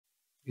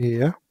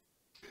Yeah.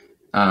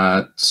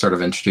 Sort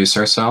of introduce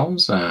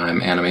ourselves. I'm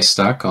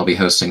Animestuck. I'll be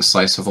hosting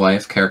Slice of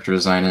Life Character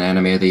Design and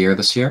Anime of the Year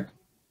this year.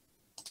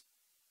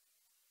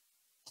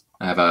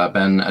 I've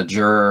been a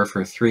juror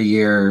for 3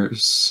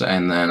 years,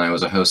 and then I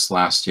was a host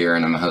last year,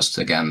 and I'm a host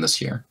again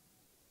this year.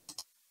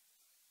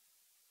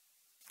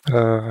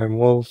 I'm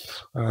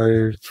Wolf.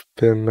 I've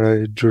been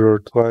a juror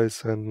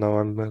twice, and now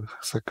I'm a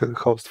second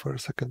host for a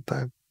second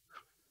time.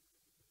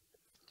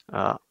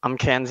 I'm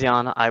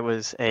Kanzeon. I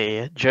was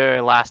a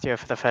juror last year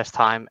for the first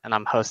time, and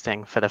I'm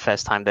hosting for the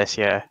first time this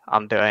year.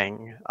 I'm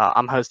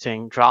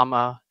hosting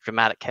drama,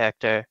 dramatic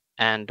character,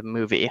 and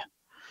movie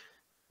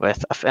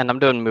and I'm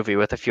doing movie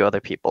with a few other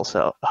people,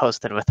 so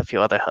hosting with a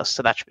few other hosts,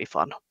 so that should be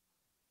fun.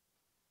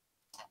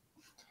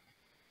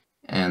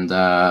 And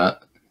that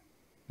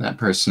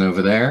person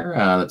over there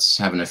that's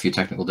having a few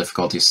technical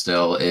difficulties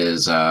still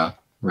is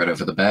right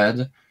over the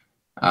bed.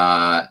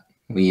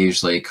 We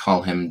usually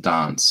call him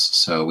Danse,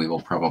 so we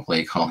will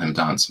probably call him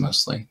Danse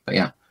mostly, but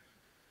yeah.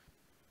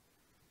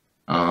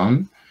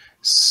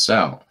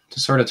 So, to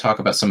sort of talk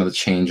about some of the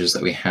changes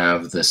that we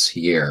have this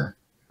year.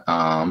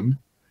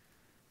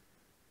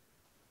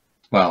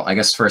 Well, I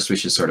guess first we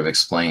should sort of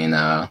explain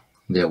the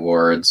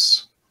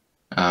awards.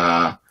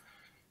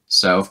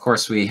 So, of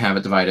course, we have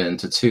it divided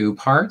into 2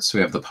 parts.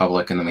 We have the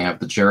public and then we have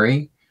the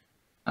jury.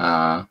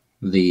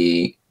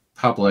 The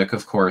public,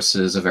 of course,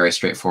 is a very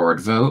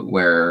straightforward vote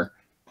where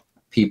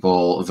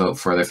people vote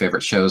for their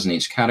favorite shows in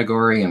each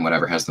category, and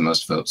whatever has the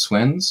most votes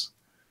wins.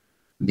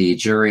 The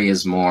jury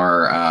is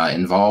more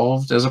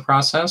involved as a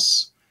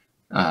process.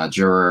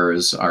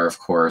 Jurors are, of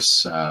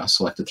course,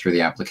 selected through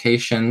the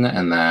application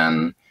and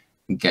then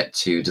get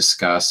to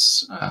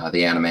discuss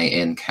the anime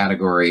in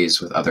categories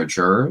with other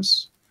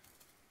jurors.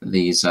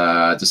 These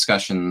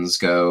discussions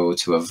go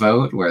to a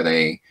vote where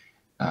they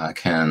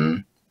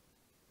can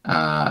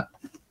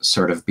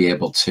sort of be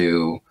able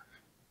to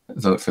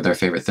vote for their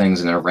favorite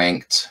things in a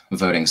ranked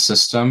voting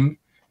system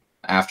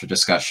after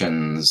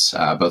discussions,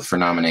 both for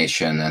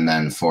nomination and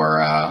then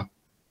for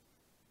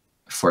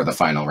the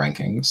final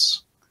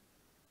rankings.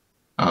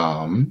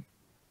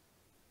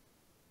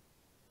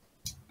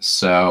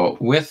 So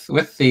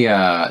with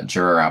the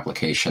juror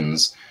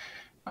applications,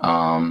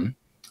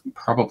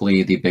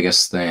 probably the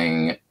biggest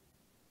thing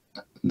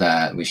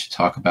that we should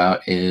talk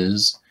about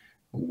is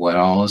what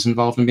all is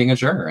involved in being a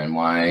juror and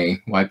why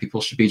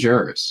people should be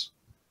jurors.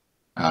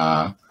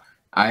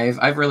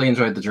 I've really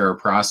enjoyed the juror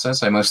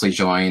process. I mostly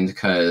joined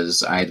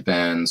because I'd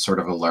been sort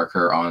of a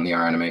lurker on the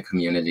R-anime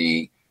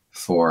community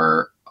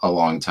for a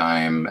long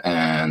time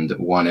and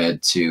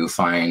wanted to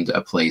find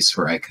a place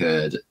where I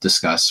could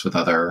discuss with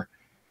other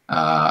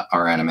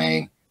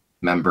R-anime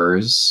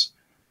members,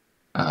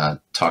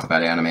 talk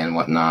about anime and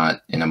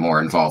whatnot in a more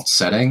involved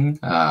setting,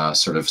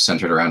 sort of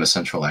centered around a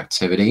central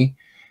activity.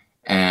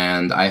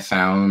 And I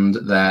found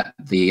that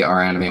the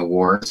R-anime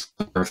Awards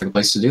was the perfect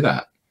place to do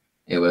that.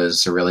 It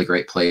was a really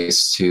great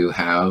place to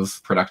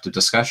have productive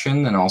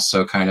discussion and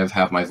also kind of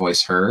have my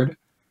voice heard.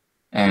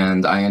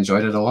 And I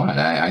enjoyed it a lot.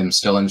 I'm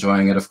still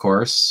enjoying it, of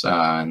course,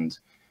 and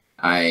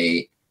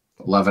I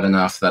love it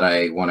enough that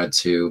I wanted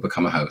to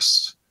become a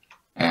host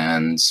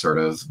and sort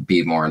of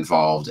be more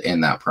involved in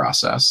that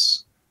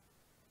process.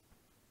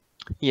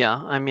 Yeah,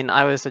 I mean,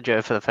 I was a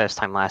juror for the first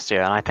time last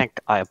year, and I think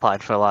I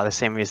applied for a lot of the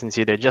same reasons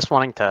you did, just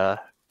wanting to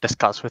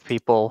discuss with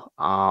people,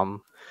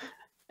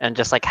 and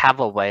just like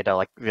have a way to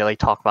like really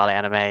talk about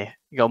anime,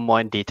 go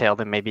more in detail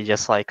than maybe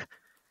just like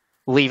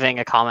leaving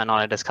a comment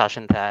on a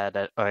discussion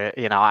thread, or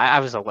you know, I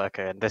was a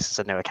lurker and this is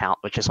a new account,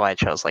 which is why I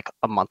chose like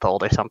a month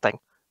old or something.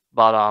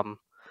 But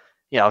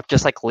you know,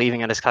 just like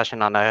leaving a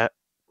discussion on a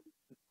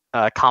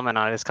comment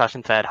on a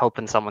discussion thread,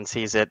 hoping someone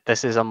sees it.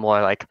 This is a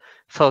more like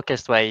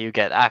focused way you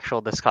get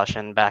actual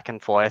discussion back and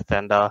forth,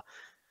 and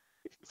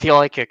feel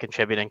like you're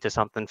contributing to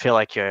something. Feel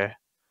like you're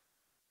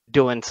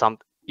doing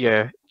something.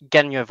 You're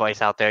getting your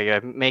voice out there. You're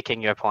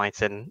making your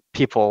points, and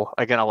people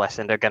are gonna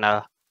listen. They're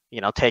gonna, you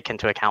know, take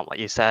into account what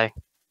you say.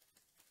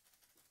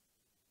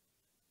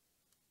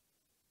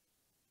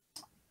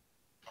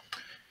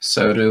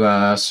 So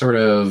to sort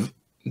of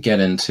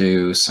get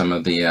into some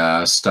of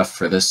the stuff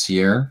for this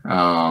year,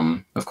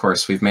 of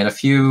course, we've made a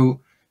few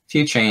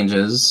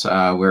changes.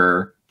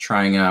 We're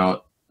trying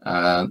out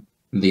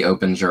the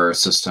open juror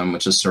system,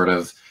 which is sort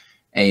of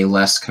a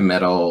less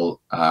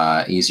committal,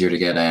 easier to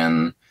get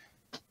in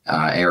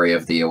area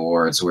of the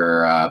awards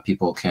where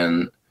people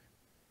can,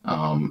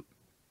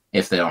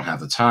 if they don't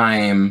have the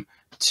time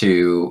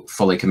to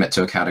fully commit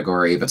to a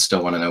category but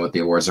still want to know what the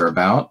awards are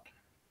about,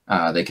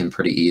 they can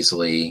pretty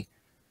easily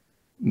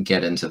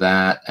get into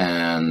that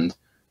and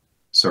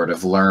sort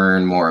of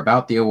learn more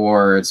about the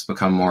awards,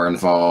 become more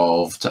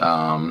involved,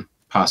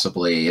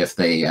 possibly if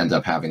they end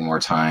up having more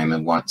time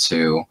and want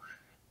to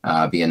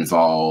be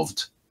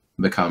involved,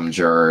 become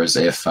jurors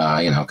if,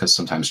 you know, because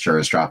sometimes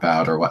jurors drop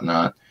out or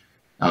whatnot.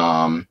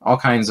 All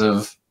kinds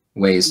of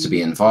ways to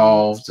be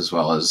involved, as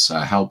well as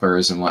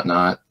helpers and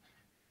whatnot.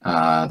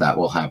 That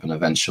will happen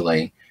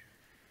eventually.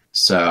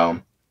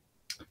 So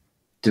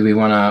do we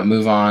want to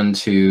move on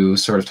to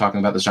sort of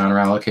talking about the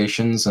genre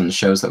allocations and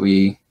shows that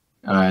we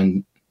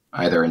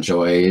either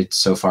enjoyed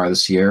so far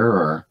this year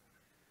or.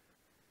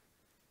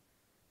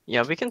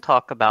 Yeah, we can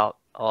talk about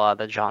a lot of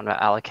the genre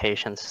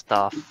allocation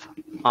stuff.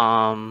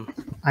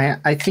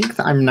 I think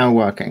that I'm now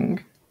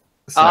working.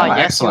 So, yes,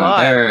 you excellent!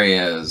 are. There he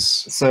is.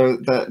 So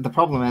the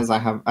problem is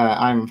I'm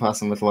a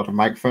person with a lot of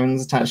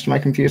microphones attached to my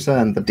computer,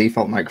 and the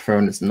default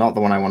microphone is not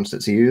the one I wanted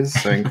it to use.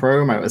 So in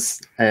Chrome,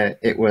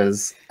 it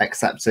was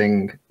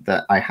accepting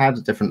that I had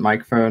a different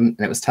microphone,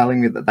 and it was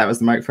telling me that that was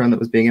the microphone that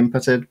was being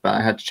inputted, but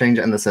I had to change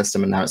it in the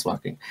system, and now it's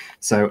working.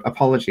 So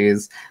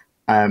apologies.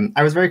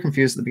 I was very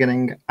confused at the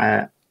beginning.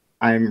 I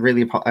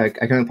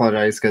can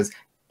apologize because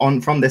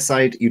from this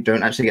side, you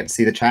don't actually get to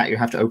see the chat. You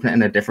have to open it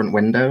in a different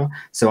window.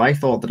 So I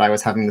thought that I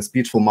was having this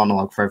beautiful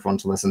monologue for everyone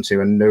to listen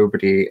to, and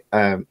nobody.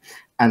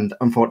 And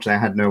unfortunately, I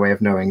had no way of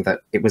knowing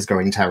that it was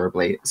going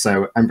terribly.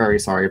 So I'm very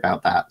sorry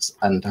about that,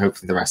 and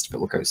hopefully the rest of it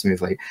will go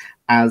smoothly.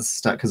 As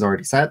Stuck has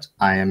already said,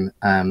 I am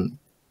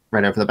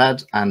right over the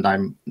bed, and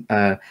I'm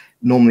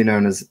normally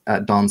known as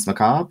Danse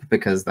Macabre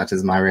because that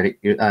is my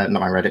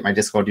my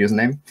Discord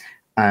username,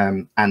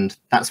 and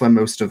that's where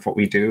most of what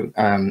we do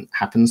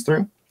happens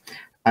through.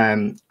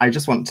 I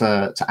just want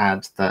to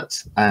add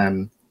that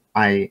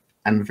I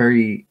am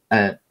very.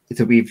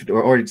 So we've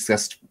already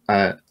discussed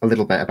a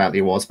little bit about the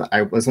awards, but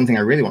there's one thing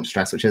I really want to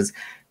stress, which is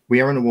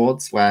we are in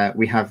awards where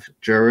we have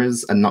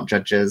jurors and not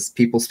judges.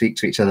 People speak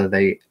to each other.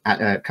 They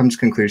come to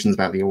conclusions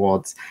about the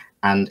awards,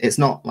 and it's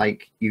not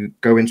like you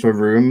go into a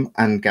room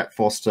and get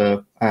forced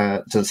to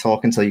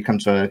talk until you come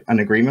to an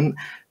agreement.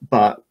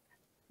 But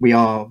we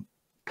are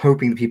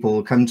hoping that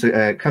people come to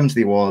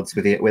the awards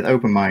with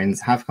open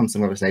minds, have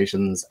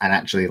conversations, and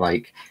actually,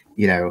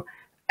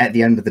 at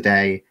the end of the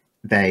day,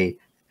 they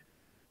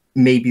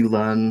maybe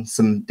learn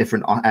some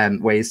different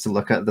ways to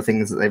look at the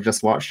things that they've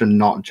just watched and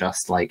not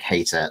just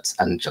hate it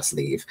and just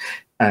leave.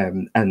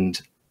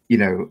 And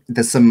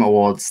there's some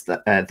awards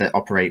that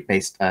operate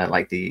based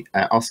like the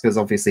Oscars,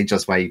 obviously,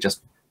 just where you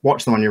just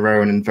watch them on your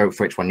own and vote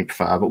for which one you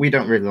prefer. But we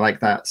don't really like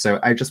that, so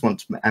I just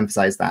want to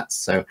emphasize that.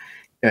 So.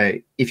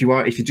 If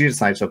you do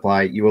decide to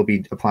apply, you will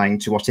be applying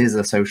to what is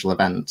a social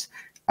event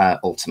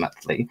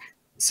ultimately.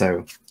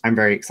 So I'm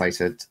very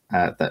excited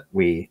that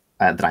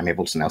I'm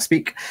able to now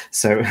speak.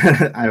 So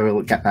I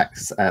will get back.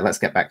 Let's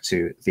get back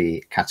to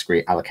the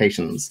category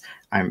allocations.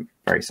 I'm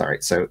very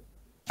sorry. So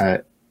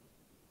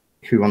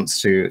who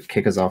wants to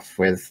kick us off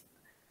with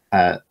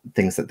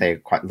things that they're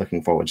quite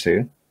looking forward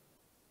to?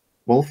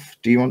 Wolf,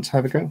 do you want to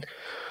have a go?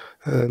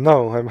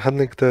 No, I'm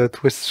handling the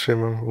twist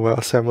stream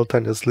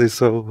simultaneously,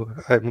 so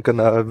I'm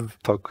gonna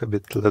talk a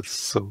bit less.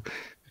 So,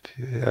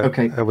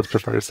 okay, I would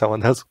prefer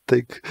someone else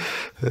to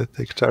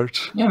take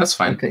charge. Yeah, that's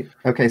fine.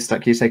 Okay,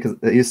 Stuck. You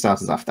start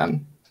us off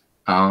then.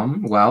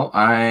 Well,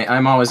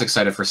 I'm always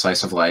excited for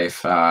Slice of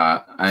Life.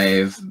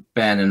 I've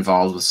been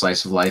involved with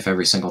Slice of Life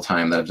every single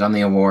time that I've done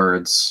the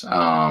awards,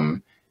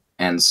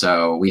 and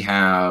so we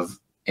have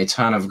a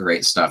ton of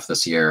great stuff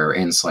this year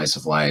in Slice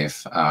of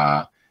Life.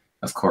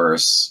 Of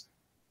course.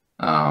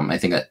 I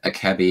think that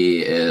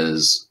Akebi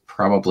is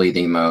probably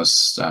the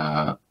most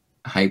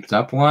hyped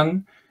up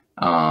one.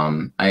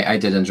 I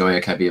did enjoy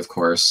Akebi, of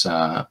course.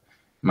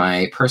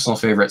 My personal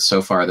favorite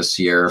so far this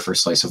year for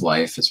Slice of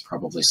Life is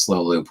probably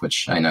Slow Loop,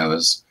 which I know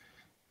is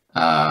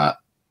not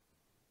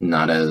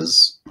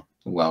as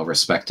well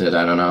respected,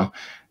 I don't know,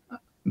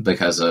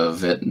 because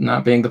of it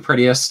not being the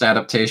prettiest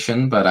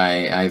adaptation, but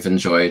I've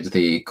enjoyed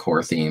the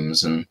core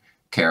themes and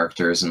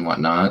characters and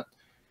whatnot.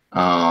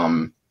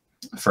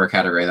 For a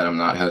category that I'm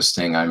not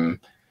hosting,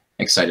 I'm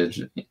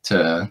excited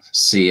to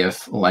see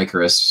if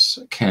Lycoris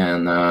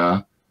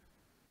can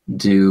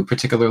do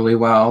particularly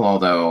well,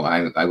 although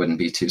I wouldn't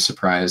be too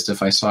surprised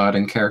if I saw it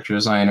in character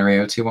design or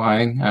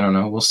AOTY. I don't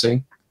know, we'll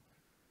see.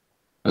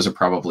 Those are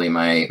probably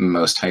my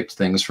most hyped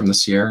things from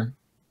this year.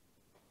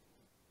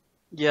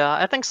 Yeah,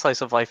 I think Slice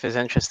of Life is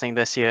interesting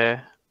this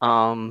year.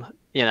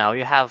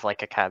 You have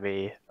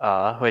Akebi,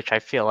 which I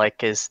feel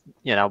like is,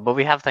 but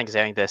we have things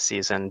airing this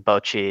season,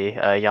 Bochi,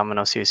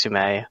 Yamano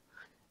Susume,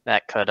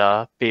 that could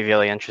be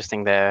really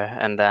interesting there.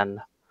 And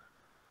then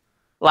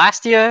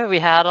last year we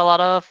had a lot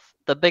of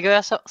the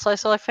bigger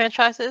Slice of Life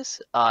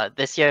franchises.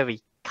 This year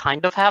we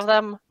kind of have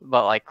them,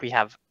 but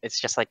it's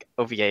just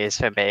OVAs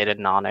for Bait and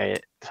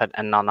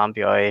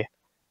Non-Ambioi.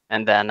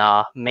 And then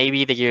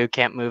maybe the You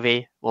Camp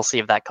movie. We'll see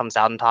if that comes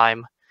out in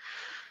time.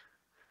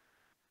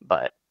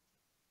 But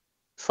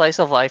Slice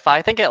of Life,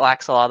 I think it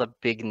lacks a lot of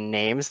big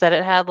names that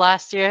it had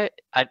last year.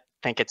 I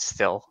think it's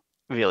still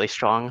really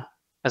strong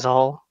as a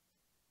whole.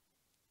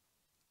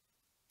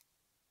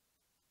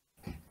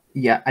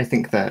 Yeah, I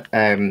think that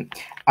I'm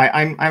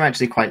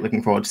actually quite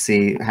looking forward to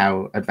see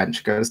how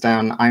Adventure goes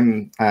down.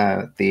 I'm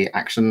the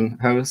action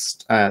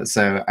host,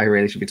 so I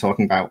really should be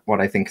talking about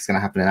what I think is going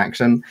to happen in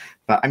action.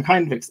 But I'm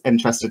kind of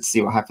interested to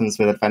see what happens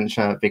with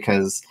Adventure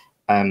because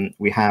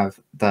we have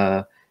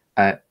the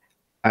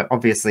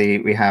obviously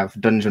we have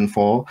Dungeon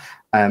 4,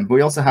 but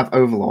we also have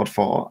Overlord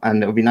 4,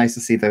 and it would be nice to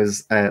see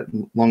those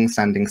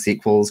long-standing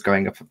sequels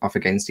going off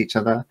against each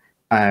other.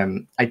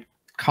 I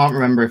can't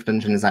remember if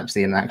Dungeon is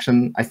actually in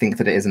action. I think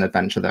that it is an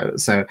adventure, though.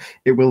 So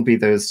it will be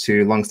those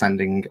two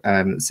long-standing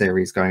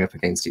series going up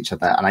against each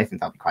other, and I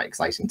think that'll be quite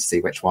exciting to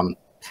see which one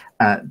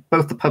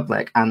both the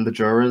public and the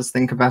jurors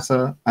think are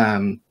better.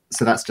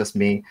 So that's just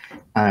me.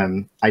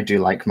 I do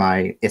like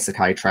my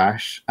isekai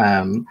trash,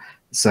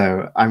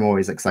 so I'm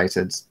always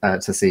excited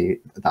to see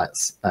that.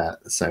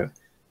 So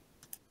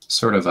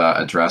sort of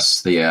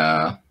address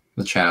the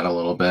chat a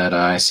little bit.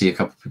 I see a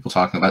couple people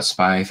talking about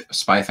Spy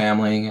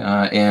Family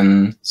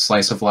in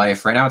Slice of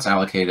Life. Right now it's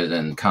allocated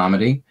in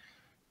comedy.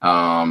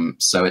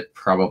 So it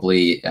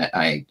probably,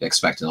 I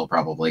expect it'll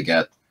probably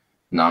get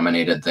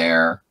nominated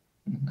there.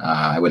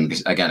 I wouldn't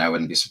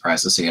be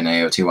surprised to see an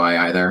AOTY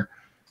either.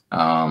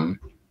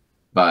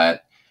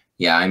 But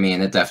yeah, I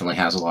mean, it definitely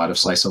has a lot of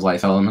Slice of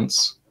Life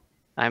elements.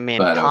 I mean,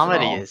 But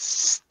comedy overall, is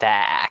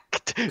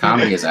stacked.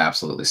 Comedy is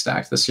absolutely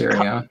stacked this year,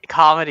 yeah.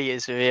 Comedy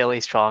is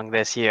really strong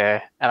this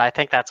year, and I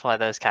think that's one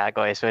of those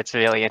categories where it's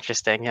really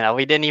interesting. You know,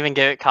 we didn't even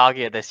give it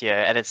Kaguya this year,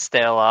 and it's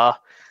still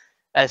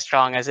as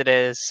strong as it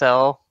is.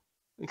 So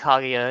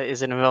Kaguya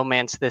is in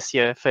romance this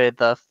year for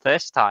the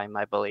first time,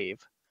 I believe.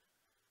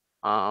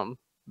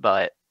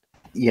 But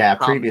yeah,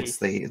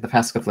 previously, the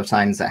past couple of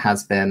times it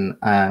has been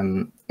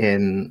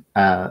in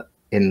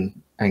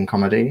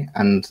comedy,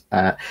 and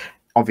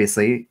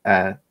obviously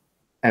it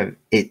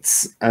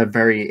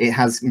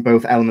has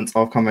both elements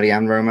of comedy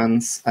and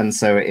romance, and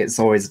so it's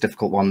always a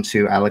difficult one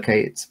to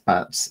allocate.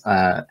 But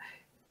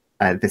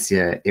this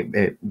year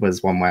it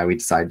was one where we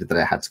decided that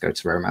it had to go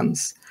to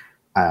romance.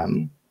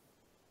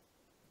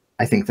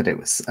 I think that it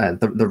was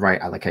the right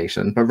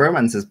allocation, but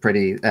romance is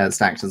pretty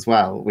stacked as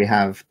well. We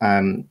have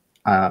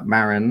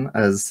Marin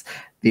as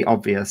the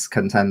obvious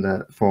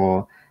contender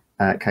for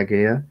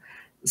Kaguya,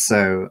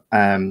 so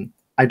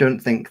I don't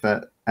think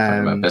that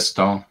about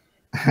Bistal.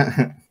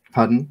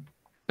 Pardon?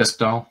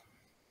 Bistal.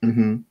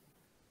 Mm-hmm.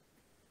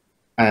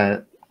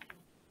 I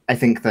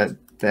think that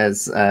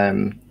there's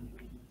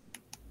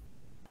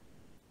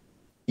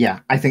yeah,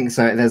 I think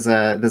so. There's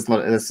a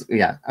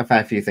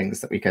fair few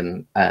things that we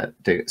can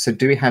do. So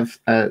do we have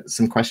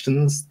some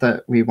questions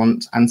that we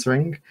want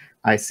answering?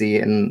 I see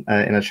in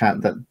a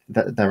chat that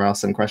there are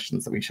some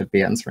questions that we should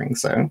be answering.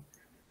 So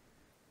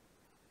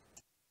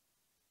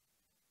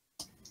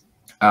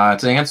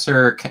to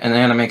answer, an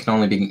anime can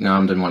only be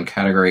nominated in one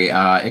category.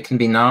 It can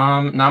be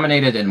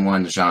nominated in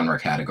one genre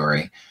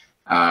category,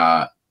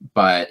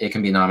 but it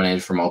can be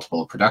nominated for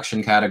multiple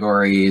production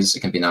categories. It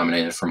can be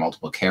nominated for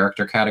multiple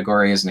character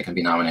categories, and it can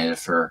be nominated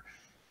for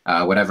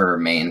whatever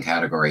main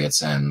category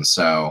it's in.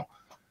 So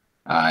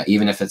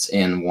even if it's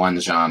in one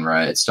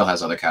genre, it still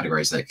has other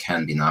categories that it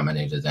can be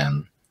nominated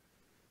in.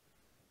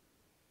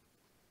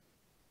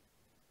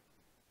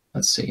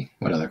 Let's see,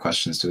 what other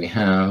questions do we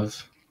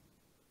have?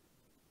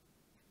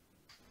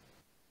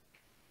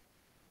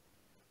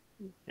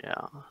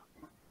 Yeah,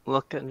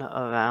 looking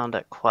around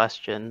at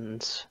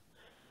questions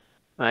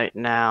right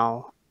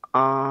now.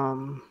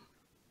 And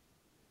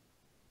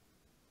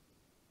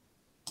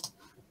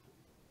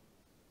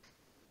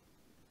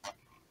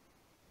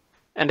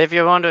if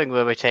you're wondering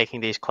where we're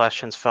taking these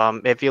questions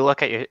from, if you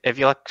look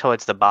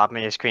towards the bottom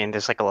of your screen,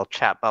 there's like a little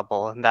chat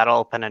bubble, and that'll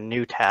open a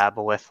new tab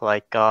with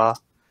like the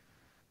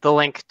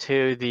link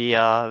to the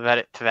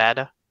Reddit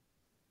thread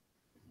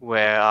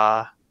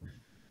where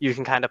you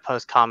can kind of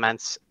post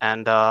comments,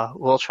 and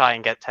we'll try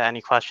and get to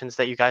any questions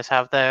that you guys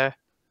have there.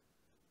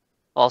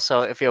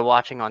 Also, if you're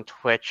watching on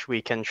Twitch,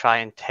 we can try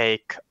and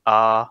take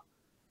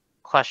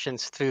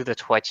questions through the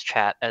Twitch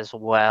chat as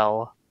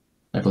well.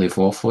 I believe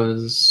Wolf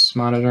was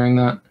monitoring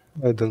that.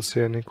 I don't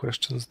see any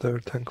questions there,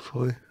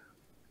 thankfully.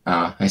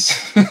 I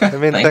see. I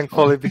mean,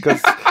 thankfully,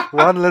 because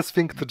one less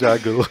thing to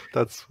juggle.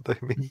 That's what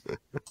I mean.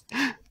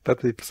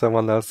 But if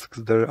someone asks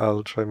there,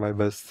 I'll try my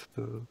best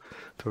to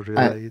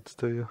relay it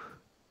to you.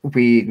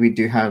 We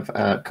do have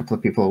a couple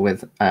of people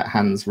with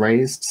hands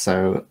raised,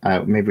 so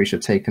maybe we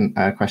should take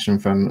a question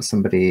from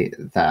somebody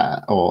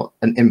there, or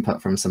an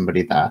input from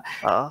somebody there.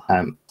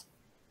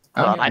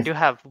 I do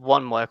have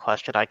one more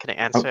question I can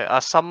answer.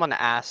 Someone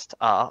asked,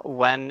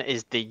 when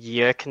is the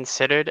year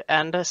considered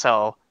end?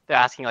 So they're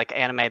asking, like,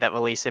 anime that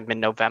released in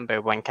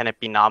mid-November, when can it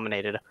be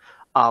nominated?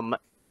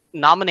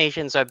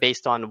 Nominations are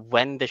based on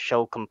when the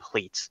show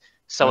completes.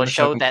 So when a the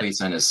show that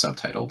completes and is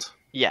subtitled.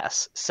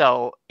 Yes,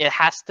 so it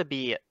has to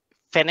be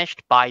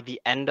finished by the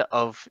end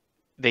of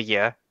the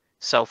year.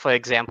 So, for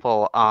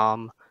example,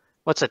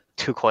 what's a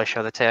two-core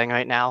show that's airing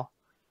right now?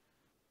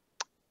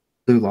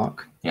 Blue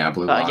Lock. Yeah,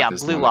 Blue Lock.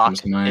 Blue Lock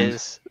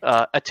is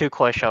a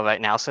two-core show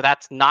right now, so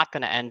that's not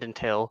going to end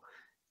until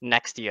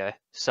next year.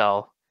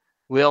 So,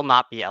 we'll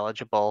not be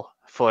eligible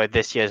for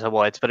this year's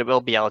awards, but it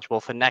will be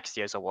eligible for next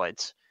year's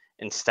awards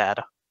instead.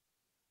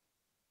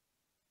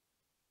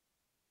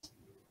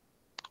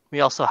 We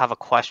also have a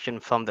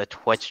question from the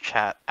Twitch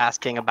chat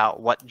asking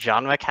about what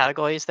genre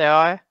categories there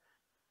are.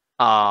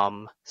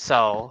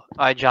 So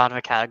our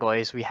genre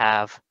categories, we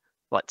have,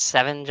 what,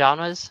 7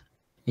 genres?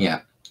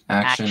 Yeah.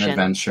 Action,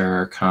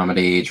 adventure,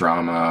 comedy,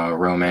 drama,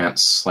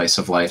 romance, slice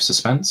of life,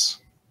 suspense.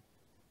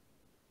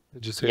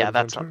 Did you say yeah,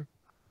 adventure?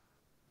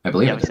 I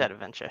believe Yeah, it we did. said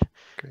adventure.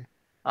 Okay.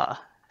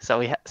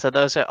 So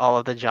those are all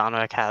of the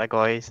genre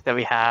categories that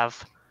we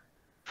have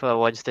for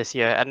awards this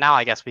year. And now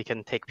I guess we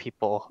can take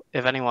people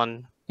if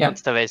anyone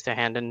wants to raise their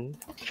hand and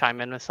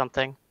chime in with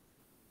something.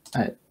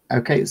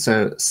 Okay,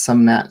 so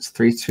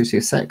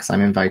Sumnet3226,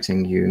 I'm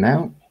inviting you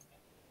now.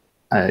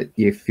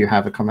 If you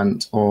have a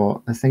comment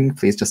or a thing,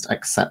 please just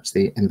accept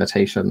the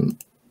invitation.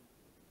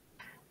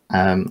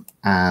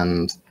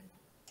 And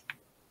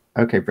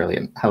okay,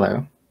 brilliant.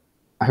 Hello.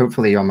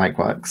 Hopefully your mic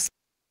works.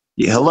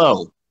 Yeah,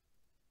 hello.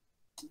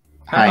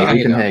 Hi, how we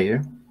you can doing? hear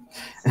you.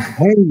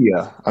 Hey,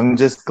 I'm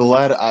just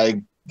glad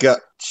I got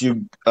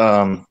you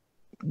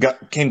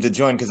came to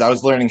join because I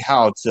was learning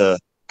how to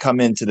come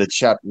into the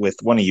chat with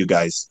one of you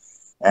guys,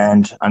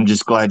 and I'm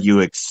just glad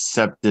you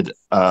accepted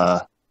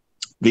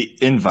the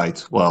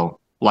invite. Well,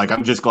 like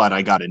I'm just glad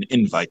I got an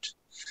invite.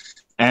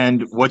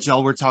 And what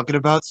y'all were talking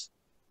about?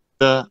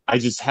 I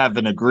just have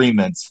an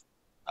agreement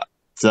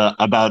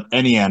about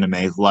any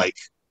anime. Like,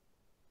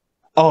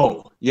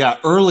 oh yeah,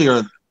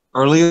 earlier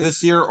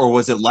this year, or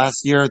was it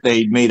last year?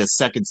 They made a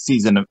second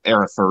season of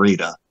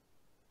Arifureta.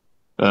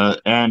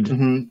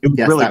 And it was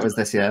Yes, really that was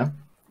this year,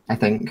 I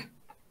think.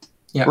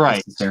 Yeah,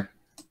 right. There.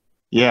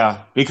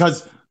 Yeah,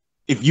 because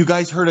if you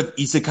guys heard of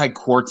Isekai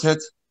Quartet,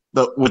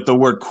 with the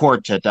word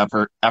quartet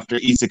after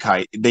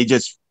Isekai, they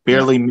just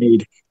barely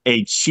made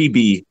a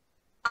chibi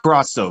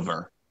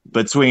crossover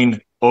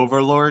between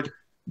Overlord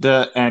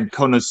and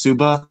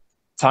Konosuba,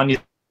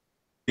 Tanya,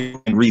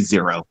 and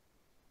ReZero.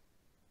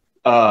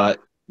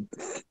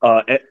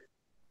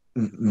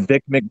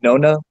 Vic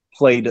McNona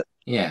played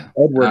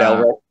Edward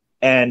Elric,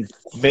 and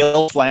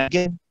Vale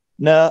Flanagan,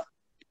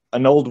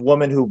 an old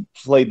woman who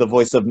played the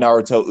voice of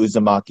Naruto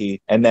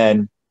Uzumaki, and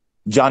then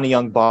Johnny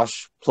Young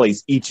Bosch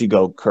plays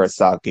Ichigo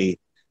Kurosaki,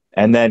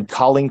 and then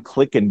Colleen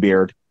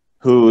Clickenbeard,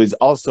 who is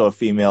also a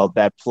female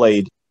that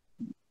played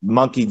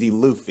Monkey D.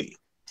 Luffy.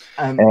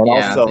 And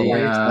also,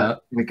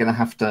 we're gonna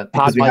have to Todd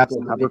because we have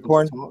Michael to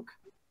Habercorn, talk.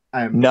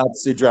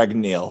 Natsu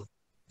Dragon Neil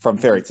from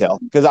Fairy Tail,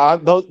 because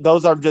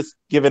those are just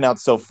given out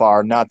so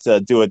far, not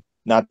to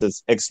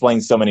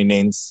explain so many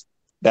names.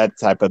 That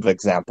type of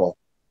example.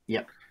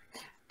 Yep.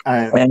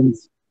 And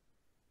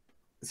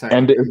so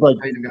and it's like,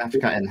 I'm going to have to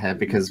cut in here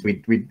because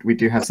we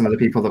do have some other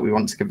people that we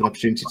want to give an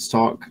opportunity to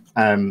talk.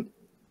 You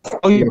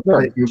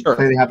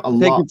clearly have a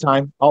lot. Take your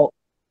time. A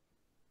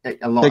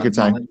lot. Take your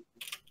time.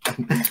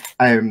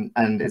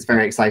 And it's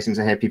very exciting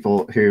to hear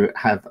people who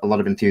have a lot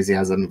of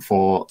enthusiasm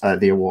for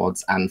the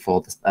awards and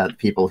for the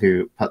people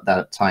who put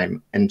that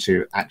time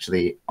into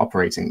actually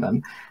operating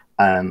them.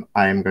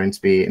 I am going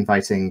to be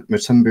inviting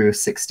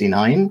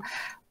Mutumbu69.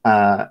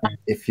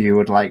 If you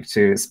would like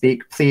to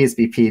speak, please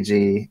be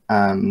PG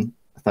 13.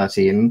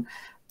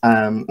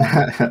 And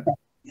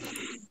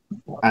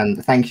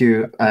thank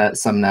you,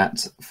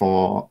 Sumnet,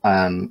 for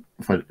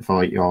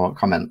your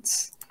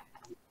comments.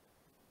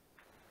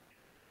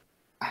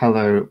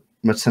 Hello,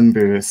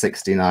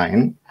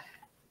 Mutumbu69.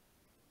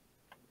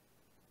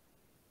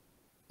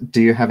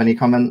 Do you have any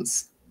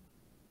comments?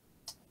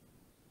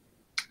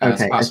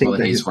 It's possible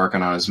that he's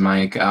working on his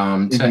mic.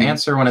 To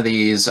answer one of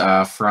these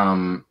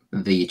from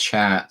the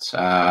chat,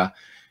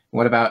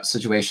 what about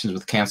situations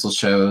with canceled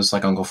shows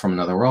like Uncle from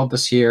Another World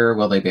this year?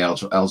 Will they be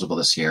eligible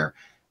this year?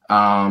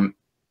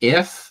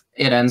 If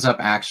it ends up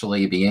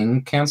actually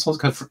being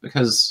canceled,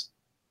 because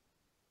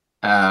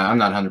I'm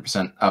not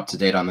 100% up to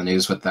date on the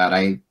news with that.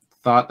 I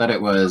thought that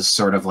it was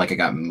sort of like it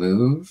got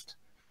moved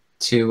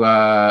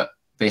to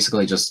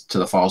basically just to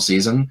the fall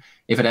season.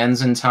 If it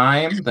ends in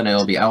time, then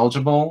it'll be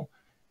eligible.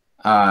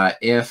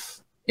 If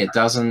it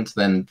doesn't,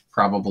 then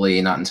probably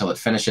not until it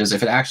finishes.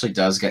 If it actually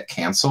does get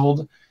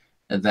canceled,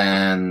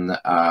 then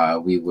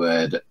we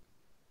would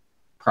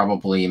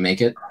probably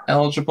make it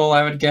eligible,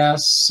 I would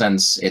guess,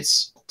 since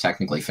it's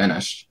technically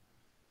finished.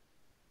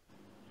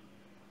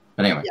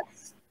 But anyway.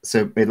 Yes.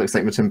 So it looks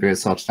like Mutumbu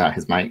has sorted out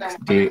his mic.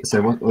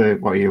 So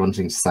what are you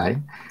wanting to say?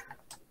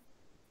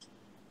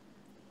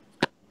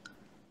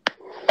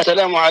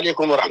 السلام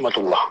عليكم ورحمة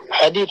الله.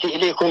 حديثي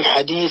إليكم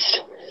حديث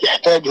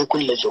يحتاجه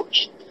كل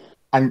زوج.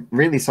 I'm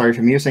really sorry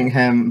for muting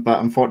him, but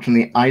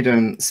unfortunately I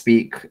don't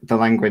speak the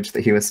language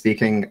that he was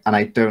speaking, and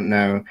I don't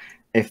know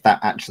if that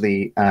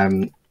actually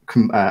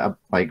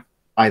like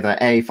either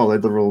A,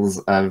 followed the rules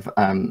of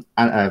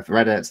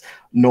Reddit,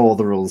 nor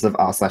the rules of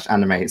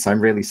r/anime. So I'm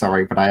really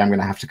sorry, but I am going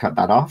to have to cut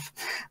that off.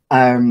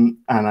 And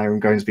I'm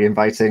going to be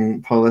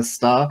inviting Polar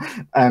Star.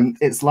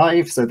 It's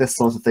live, so this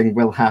sort of thing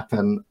will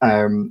happen.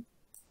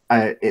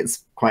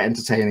 It's quite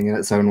entertaining in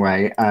its own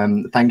way.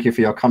 Thank you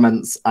for your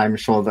comments. I'm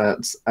sure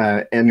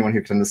that anyone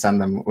who could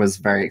understand them was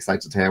very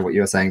excited to hear what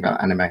you were saying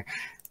about anime.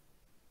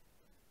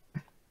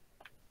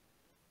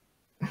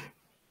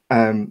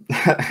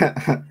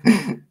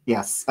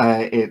 Yes,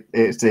 it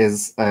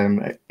is,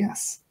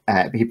 yes,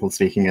 people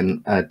speaking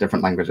in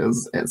different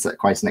languages. It's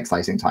quite an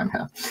exciting time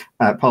here.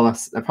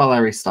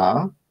 Polari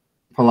Star,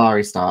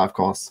 of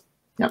course.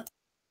 Yep.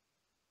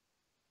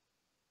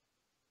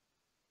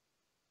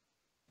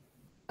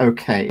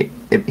 Okay,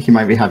 he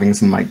might be having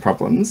some mic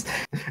problems.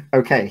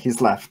 Okay,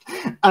 he's left.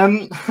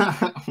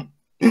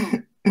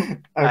 Okay.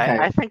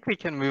 I think we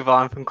can move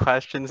on from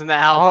questions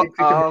now. I think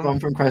we can move on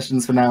from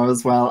questions for now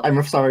as well.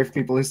 I'm sorry for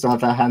people who still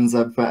have their hands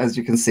up, but as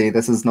you can see,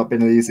 this has not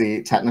been an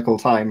easy technical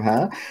time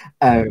here.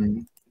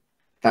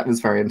 That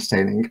was very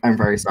entertaining. I'm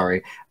very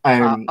sorry.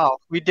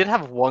 We did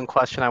have one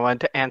question I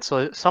wanted to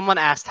answer. Someone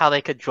asked how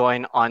they could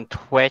join on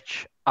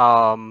Twitch,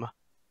 and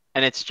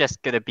it's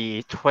just going to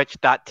be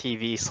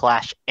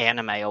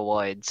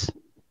twitch.tv/animeawards.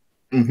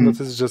 This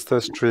is just a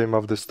stream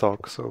of this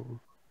talk, so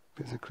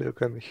basically you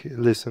can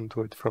listen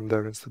to it from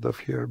there instead of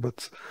here,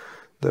 but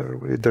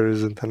there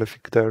isn't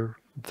anything there.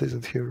 It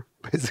isn't here,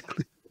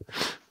 basically.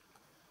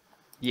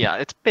 Yeah,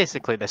 it's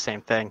basically the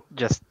same thing,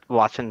 just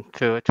watching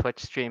through a Twitch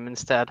stream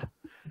instead.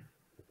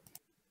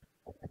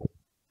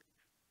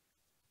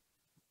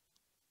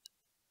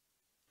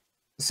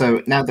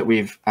 So now that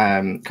we've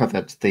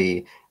covered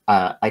the,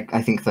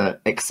 I think the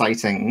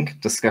exciting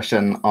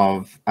discussion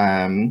of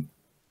Am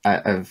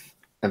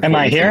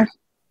I here?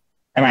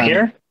 Am I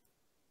here?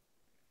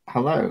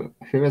 Hello,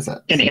 who is it?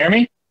 Can you hear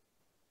me?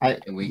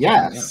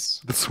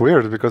 Yes. It's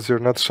weird because you're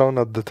not shown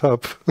at the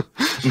top.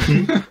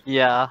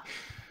 Yeah.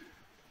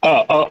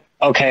 Oh,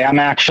 okay. I'm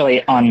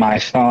actually on my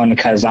phone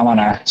because I'm on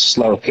a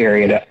slow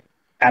period.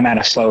 I'm at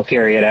a slow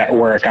period at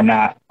work. I'm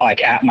not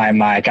like at my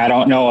mic. I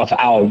don't know if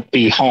I'll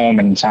be home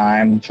in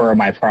time for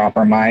my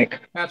proper mic.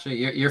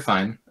 Actually, you're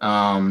fine.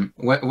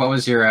 What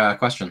was your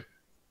question?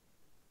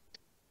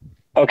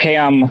 Okay.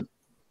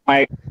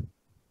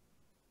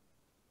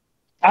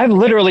 I've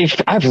literally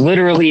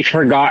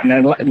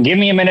forgotten. Give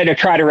me a minute to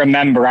try to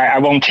remember. I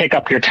won't take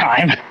up your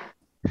time.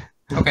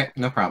 Okay,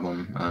 no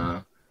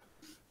problem.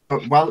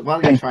 But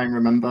while you try and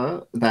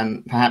remember,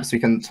 then perhaps we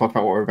can talk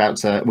about what we're about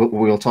to.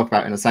 We'll talk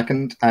about in a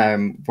second.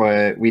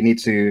 Where we need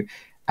to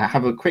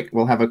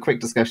we'll have a quick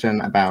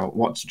discussion about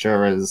what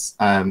jurors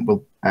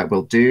will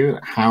do.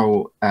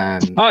 How.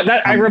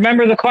 I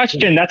remember the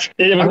question. That's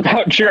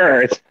about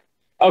jurors.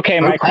 Okay,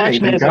 my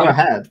question is. Go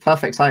ahead.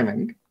 Perfect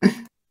timing.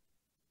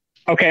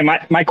 Okay,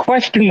 my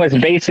question was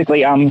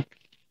basically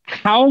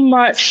how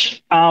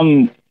much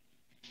do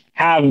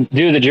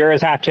the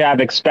jurors have to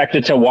have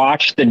expected to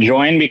watch the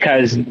join,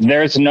 because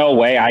there's no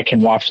way I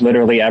can watch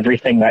literally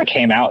everything that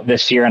came out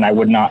this year, and I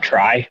would not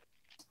try.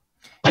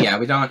 Yeah,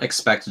 we don't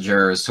expect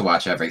jurors to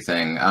watch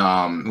everything.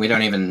 We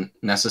don't even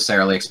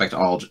necessarily expect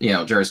all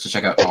jurors to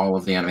check out all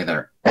of the anime that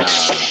are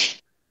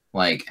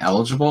like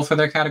eligible for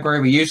their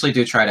category. We usually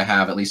do try to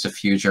have at least a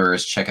few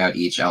jurors check out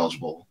each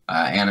eligible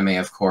anime,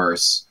 of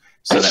course,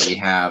 so that we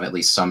have at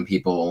least some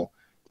people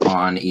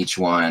on each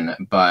one.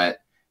 But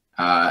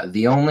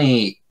the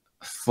only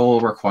full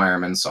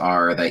requirements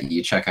are that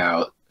you check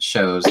out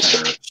shows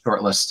that are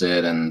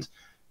shortlisted and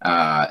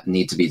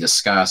need to be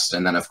discussed.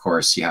 And then, of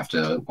course, you have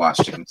to watch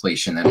to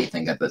completion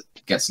anything that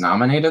gets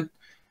nominated.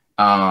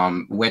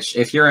 Which,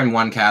 if you're in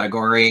one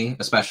category,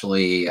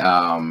 especially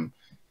I'm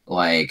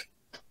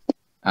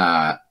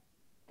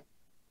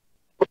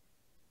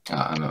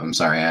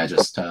sorry, I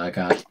just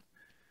got...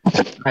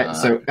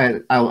 So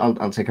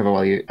I'll take over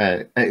while you.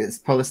 It's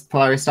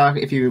Polaris Star.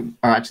 If you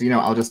are actually,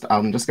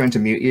 I'm just going to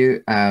mute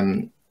you.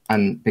 And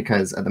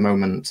because at the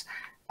moment,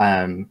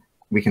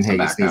 we can hear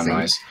you sneezing.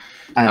 Noise.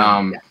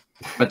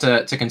 But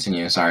to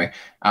continue, sorry.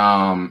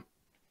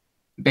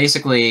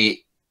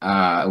 Basically,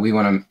 we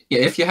want to.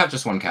 If you have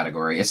just one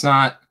category, it's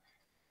not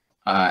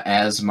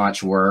as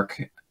much work.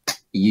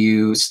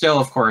 You still,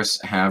 of course,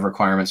 have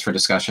requirements for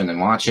discussion and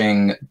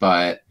watching,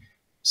 but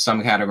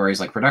some categories,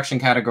 like production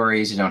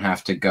categories, you don't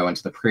have to go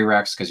into the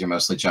prereqs because you're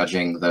mostly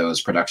judging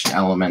those production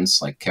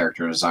elements like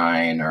character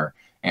design or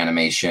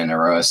animation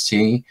or OST.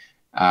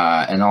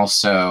 And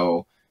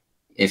also,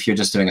 if you're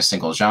just doing a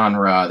single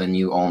genre, then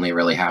you only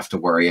really have to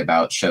worry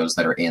about shows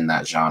that are in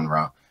that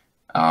genre.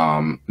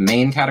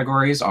 Main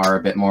categories are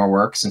a bit more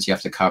work since you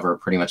have to cover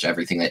pretty much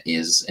everything that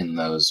is in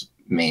those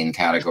main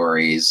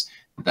categories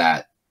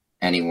that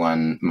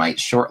anyone might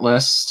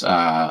shortlist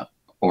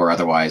or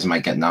otherwise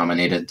might get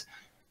nominated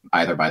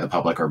either by the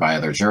public or by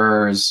other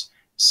jurors.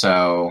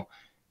 So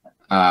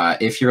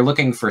if you're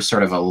looking for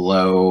sort of a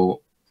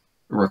low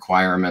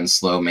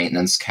requirements, low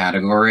maintenance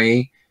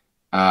category,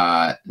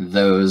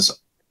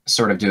 those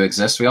sort of do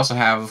exist. We also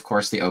have, of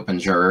course, the open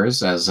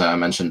jurors, as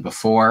mentioned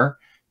before.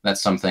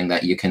 That's something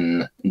that you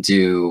can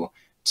do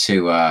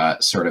to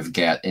sort of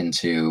get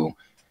into,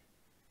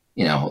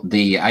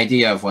 the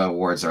idea of what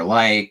awards are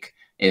like.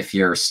 If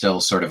you're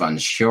still sort of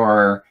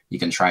unsure, you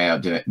can try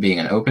out being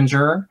an open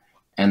juror,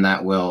 and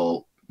that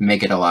will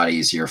make it a lot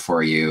easier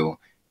for you.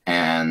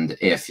 And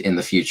if in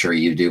the future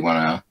you do want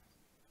to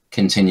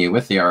continue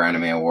with the Our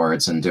Anime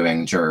Awards and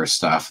doing juror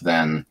stuff,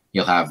 then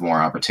you'll have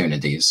more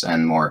opportunities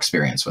and more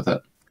experience with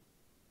it.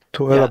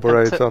 To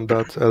elaborate on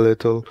that a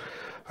little,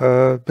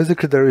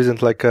 basically there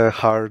isn't like a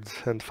hard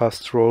and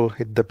fast rule.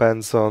 It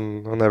depends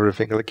on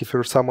everything. Like if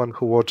you're someone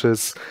who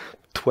watches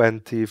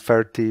 20,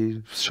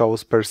 30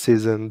 shows per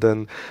season,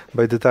 then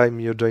by the time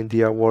you join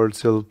the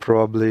awards, you'll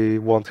probably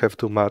won't have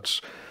too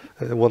much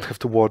won't have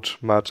to watch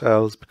much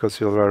else because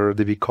you'll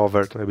already be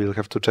covered. Maybe you'll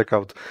have to check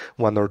out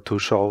 1 or 2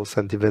 shows,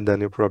 and even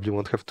then you probably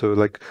won't have to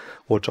like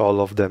watch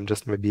all of them,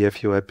 just maybe a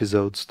few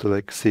episodes to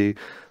like see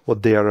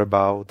what they are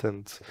about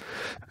and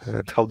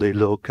how they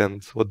look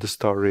and what the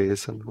story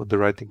is and what the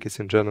writing is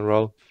in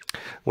general.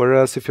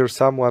 Whereas if you're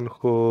someone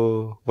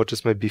who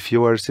watches maybe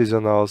fewer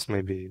seasonals,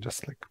 maybe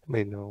just like,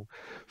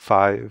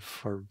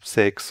 5 or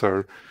 6,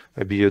 or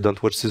maybe you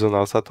don't watch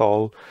seasonals at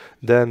all,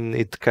 then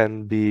it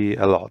can be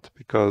a lot,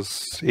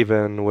 because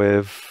even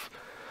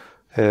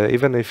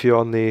if you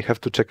only have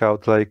to check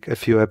out like a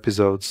few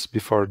episodes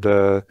before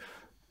the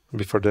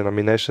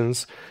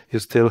nominations, you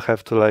still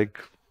have to like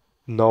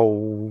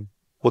know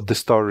what the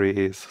story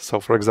is. So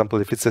for example,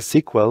 if it's a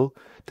sequel,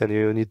 then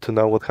you need to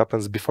know what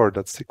happens before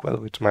that sequel,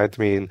 which might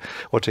mean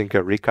watching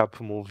a recap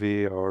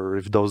movie, or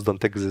if those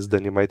don't exist,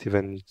 then you might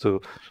even need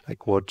to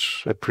like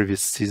watch a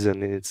previous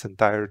season in its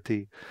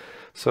entirety.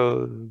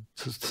 So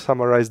to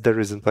summarize, there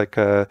isn't like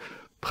a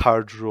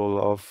hard rule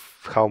of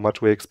how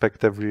much we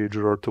expect every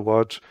juror to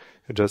watch.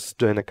 You just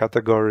join a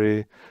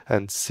category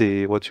and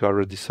see what you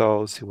already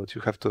saw, see what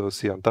you have to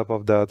see on top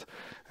of that,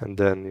 and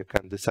then you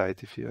can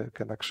decide if you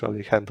can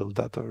actually handle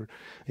that, or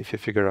if you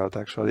figure out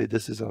actually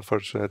this is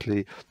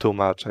unfortunately too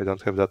much, I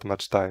don't have that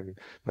much time,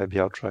 maybe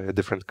I'll try a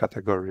different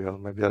category, or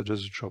maybe I'll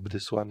just drop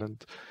this one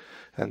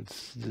and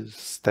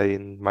stay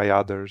in my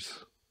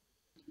others.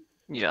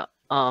 Yeah.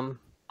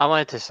 I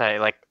wanted to say,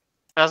 like,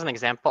 as an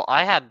example,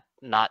 I had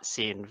not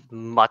seen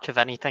much of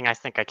anything. I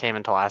think I came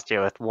into last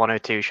year with 1 or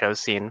 2 shows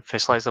seen for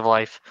Slice of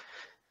Life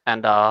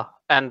and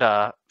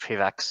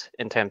Prevex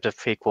in terms of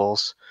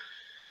prequels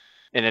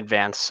in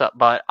advance.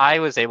 But I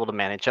was able to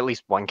manage at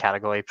least one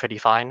category pretty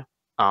fine.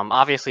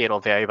 Obviously, it'll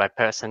vary by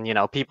person. You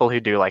know, people who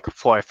do like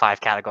 4 or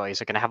 5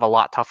 categories are going to have a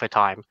lot tougher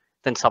time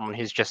than someone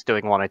who's just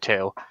doing 1 or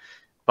 2.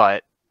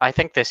 But I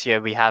think this year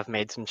we have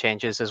made some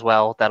changes as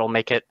well that'll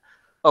make it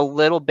a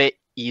little bit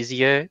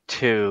easier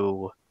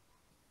to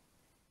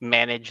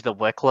manage the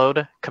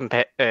workload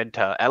compared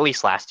to at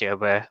least last year,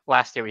 where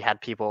last year we had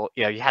people,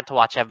 you had to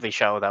watch every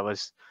show that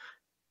was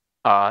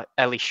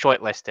at least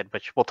shortlisted,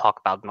 which we'll talk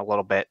about in a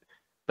little bit.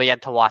 But you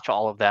had to watch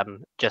all of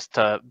them just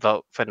to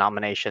vote for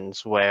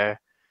nominations, where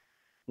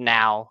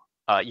now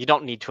you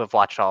don't need to have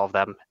watched all of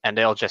them, and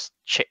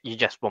you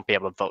just won't be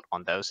able to vote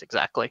on those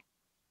exactly.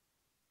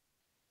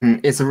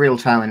 It's a real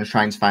challenge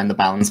trying to find the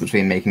balance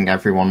between making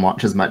everyone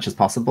watch as much as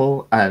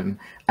possible, and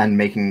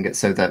making it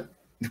so that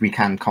we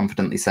can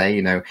confidently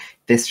say,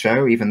 this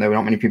show, even though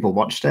not many people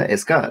watched it,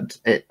 it's good.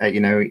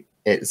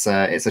 It's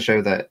a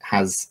show that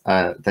has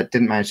that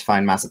didn't manage to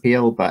find mass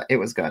appeal, but it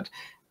was good.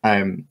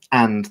 And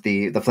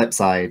the flip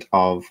side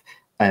of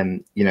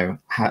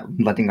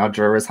letting our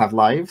jurors have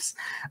lives.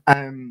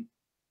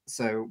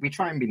 So we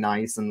try and be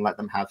nice and let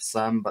them have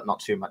some, but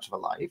not too much of a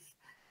life.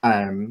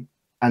 And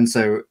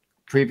so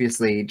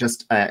previously,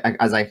 just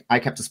as I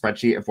kept a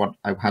spreadsheet of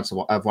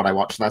what I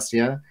watched last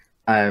year,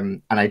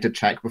 and I did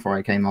check before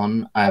I came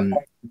on.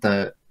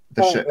 The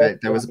show,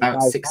 there was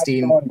about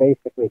 16.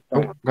 Basically,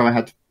 oh, go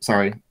ahead.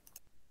 Sorry.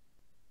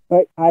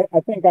 But I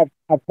think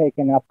I've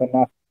taken up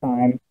enough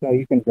time, so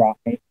you can drop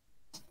me.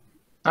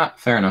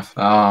 Fair enough.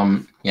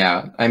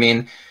 Yeah, I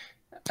mean,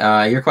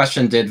 your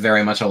question did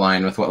very much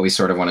align with what we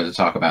sort of wanted to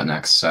talk about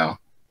next. So,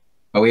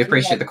 but we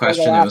appreciate the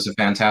question. It was a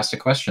fantastic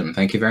question.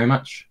 Thank you very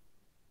much.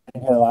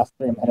 In the last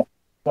 3 minutes,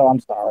 so I'm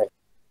sorry.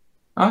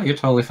 Oh, you're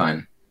totally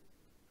fine.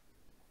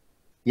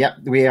 Yep,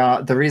 we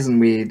are. The reason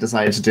we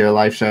decided to do a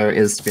live show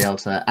is to be able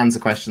to answer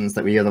questions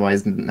that we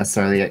otherwise didn't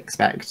necessarily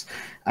expect.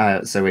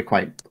 So we're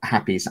quite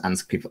happy to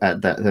answer people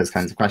those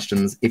kinds of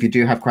questions. If you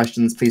do have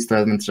questions, please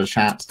throw them into the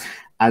chat.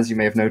 As you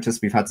may have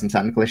noticed, we've had some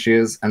technical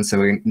issues, and so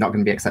we're not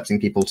going to be accepting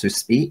people to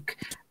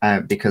speak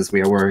because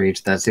we are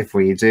worried that if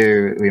we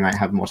do, we might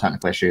have more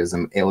technical issues,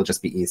 and it'll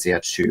just be easier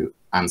to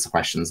answer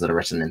questions that are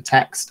written in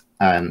text.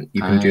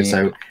 You can do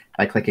so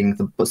by clicking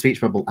the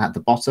speech bubble at the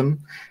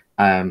bottom.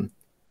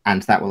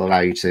 And that will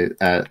allow you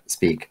to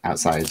speak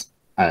outside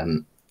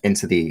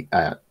into the,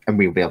 and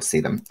we will be able to see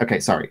them. Okay,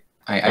 sorry.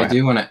 I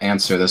do want to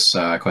answer this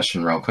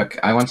question real quick.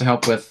 I want to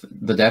help with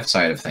the dev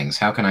side of things.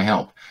 How can I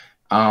help?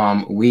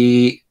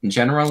 We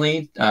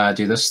generally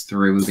do this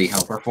through the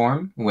helper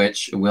form,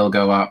 which will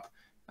go up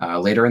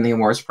later in the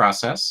awards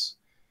process.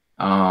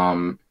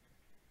 I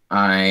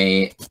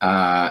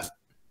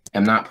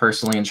am not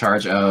personally in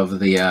charge of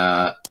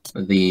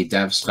the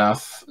dev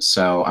stuff,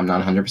 so I'm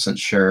not 100%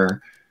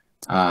 sure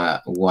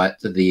what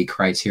the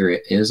criteria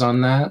is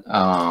on that.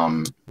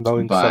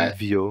 Knowing some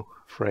view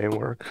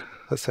framework,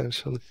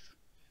 essentially.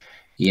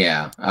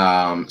 Yeah.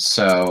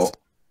 So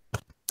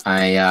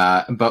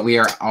but we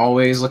are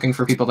always looking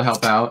for people to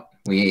help out.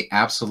 We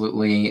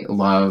absolutely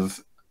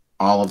love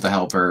all of the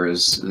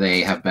helpers.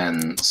 They have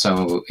been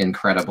so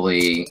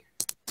incredibly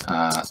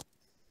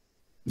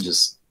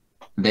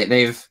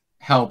they've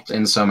helped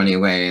in so many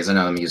ways. I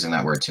know I'm using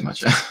that word too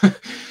much.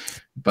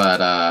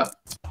 But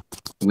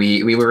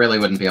we really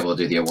wouldn't be able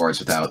to do the awards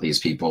without these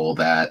people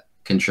that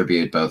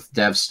contribute both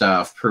dev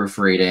stuff,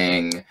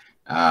 proofreading,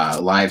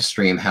 live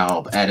stream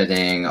help,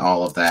 editing,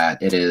 all of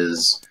that. It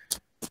is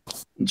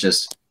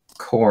just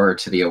core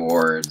to the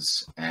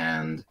awards,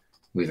 and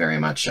we very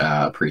much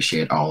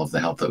appreciate all of the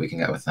help that we can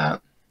get with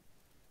that.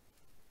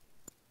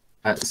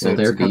 Will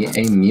there be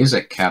a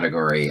music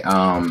category?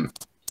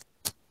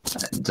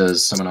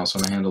 Does someone else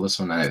want to handle this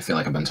one? I feel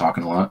like I've been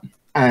talking a lot.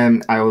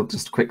 I will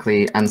just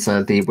quickly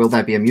answer the will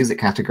there be a music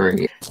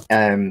category?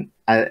 And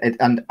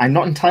I'm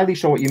not entirely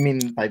sure what you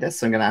mean by this,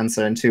 so I'm going to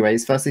answer in two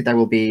ways. Firstly, there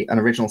will be an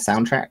original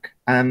soundtrack.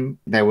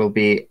 There will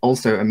be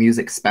also a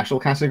music special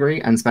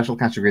category, and special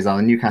categories are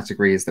the new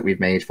categories that we've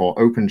made for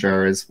open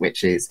jurors,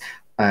 which is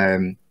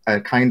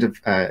a kind of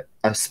a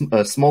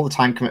smaller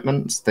time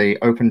commitment. The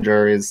open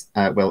jurors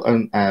will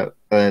own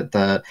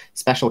the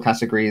special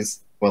categories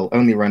will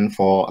only run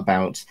for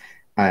about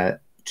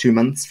 2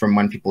 months from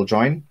when people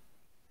join.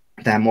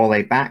 They're more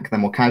laid back, they're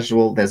more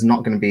casual. There's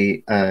not going to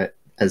be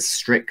as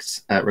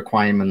strict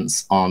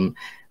requirements on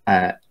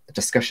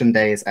discussion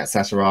days,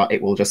 etc.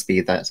 It will just be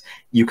that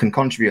you can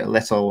contribute a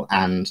little,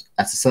 and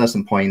at a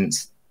certain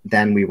point,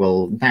 then we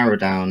will narrow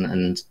down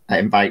and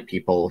invite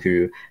people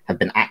who have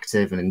been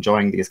active and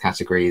enjoying these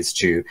categories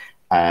to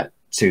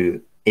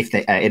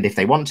if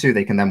they want to,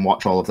 they can then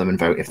watch all of them and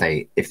vote if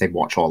they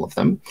watch all of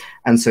them.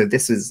 And so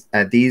this is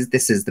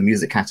the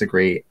music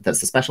category. That's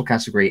the special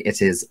category.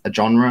 It is a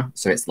genre,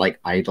 so it's like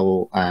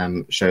idol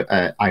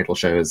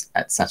shows,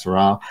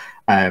 etc.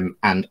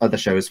 And other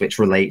shows which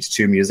relate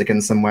to music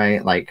in some way,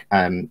 like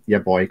your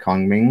boy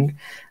Kongming,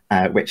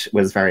 which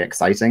was very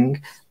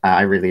exciting.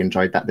 I really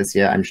enjoyed that this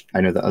year.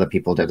 I know that other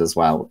people did as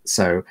well.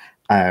 So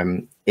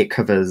it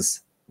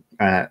covers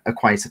a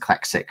quite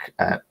eclectic,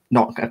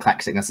 not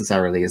eclectic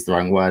necessarily is the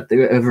wrong word,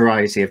 a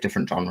variety of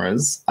different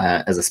genres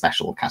as a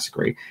special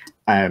category.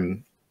 Yep.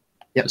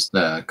 Just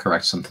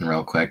correct something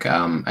real quick.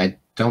 I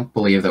don't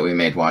believe that we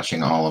made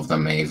watching all of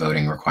them a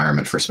voting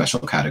requirement for special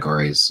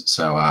categories.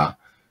 So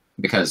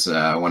because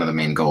one of the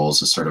main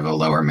goals is sort of a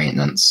lower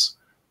maintenance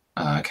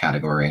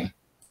category.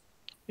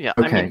 Yeah,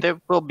 Okay. I mean, there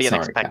will be an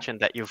expectation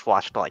that you've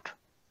watched, like,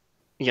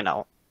 you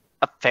know,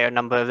 a fair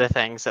number of the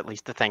things, at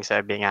least the things that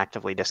are being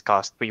actively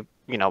discussed. We,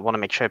 want to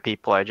make sure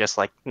people are just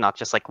like, not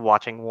just like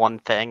watching one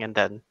thing and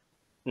then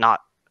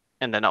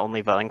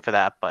only voting for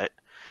that, but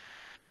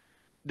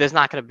there's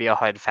not going to be a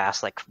hard,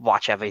 fast, like,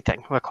 watch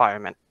everything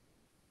requirement.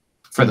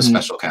 For the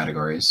special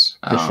categories,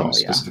 sure,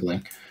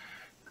 specifically.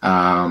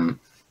 Yeah.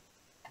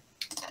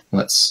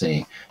 Let's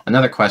see.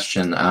 Another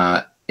question.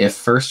 If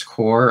first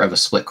core of a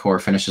split core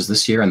finishes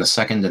this year and the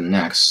second and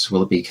next,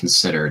 will it be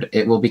considered?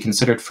 It will be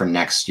considered for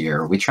next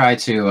year. We try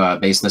to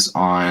base this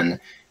on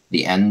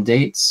the end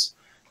dates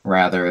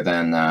rather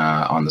than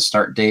on the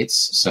start dates.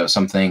 So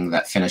something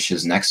that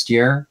finishes next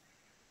year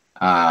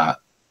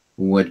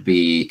would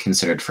be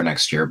considered for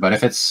next year. But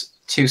if it's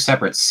two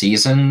separate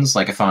seasons,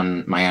 like if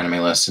on my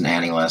anime list and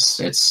Annie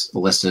list, it's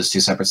listed as two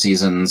separate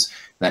seasons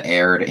that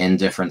aired in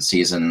different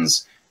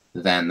seasons,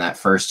 then that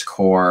first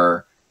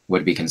core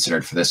would be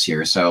considered for this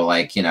year. So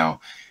like,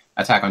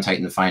 Attack on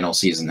Titan final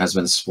season has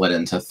been split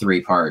into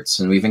 3 parts,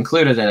 and we've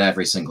included it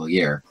every single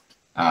year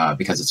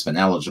because it's been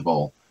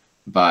eligible.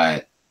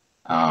 But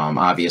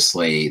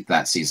obviously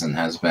that season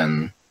has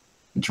been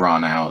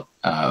drawn out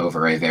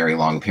over a very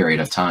long period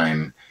of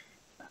time,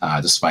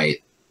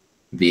 despite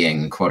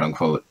being quote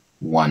unquote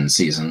one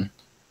season.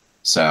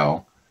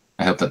 So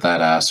I hope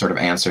that sort of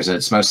answers it.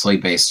 It's mostly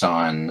based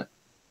on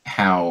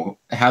how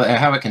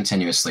it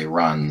continuously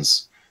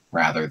runs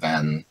rather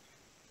than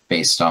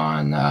based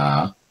on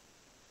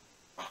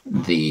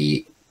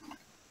the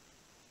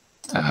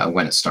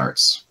when it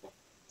starts.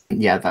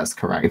 Yeah, that's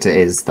correct. It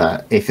is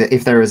that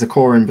if there is a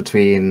core in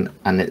between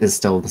and it is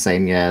still the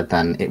same year,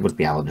 then it would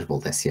be eligible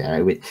this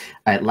year.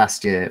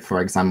 Last year, for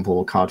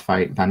example,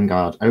 Cardfight,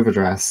 Vanguard,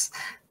 Overdress,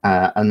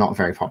 a not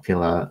very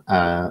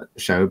popular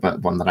show,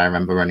 but one that I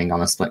remember running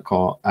on a split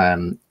core.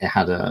 It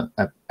had a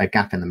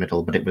gap in the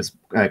middle, but it was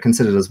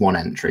considered as one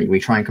entry.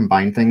 We try and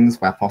combine things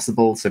where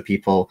possible, so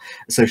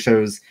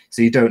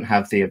you don't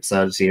have the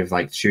absurdity of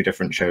like 2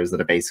 different shows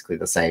that are basically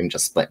the same,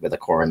 just split with a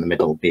core in the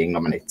middle being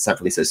nominated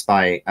separately. So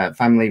Spy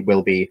Family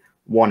will be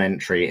 1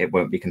 entry; it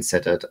won't be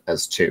considered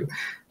as 2,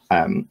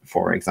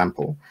 for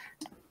example.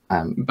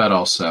 But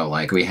also,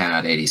 like, we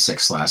had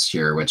 86 last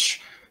year,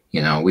 which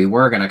we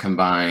were going to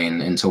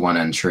combine into 1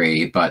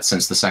 entry, but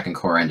since the second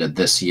core ended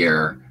this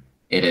year,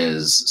 it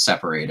is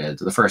separated.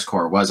 The first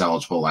core was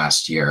eligible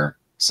last year,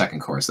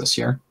 second core is this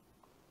year.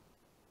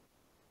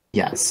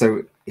 Yeah,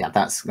 so yeah,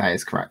 that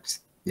is correct.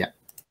 Yeah.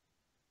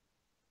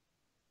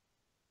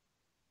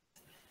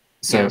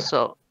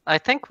 So I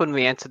think when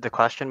we answered the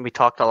question, we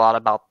talked a lot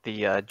about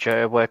the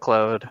jury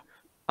workload,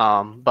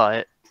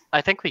 but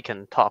I think we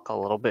can talk a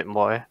little bit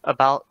more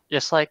about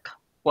just like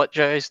what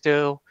juries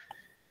do,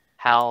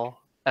 how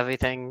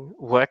everything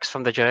works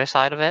from the jury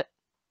side of it.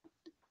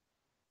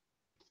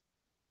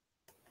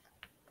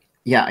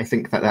 Yeah, I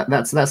think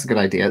that's a good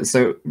idea.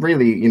 So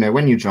really,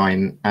 when you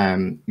join,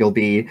 you'll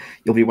be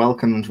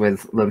welcomed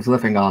with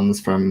loving arms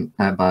from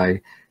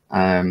by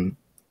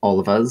all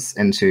of us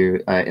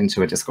into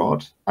a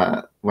Discord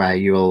where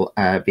you'll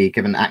be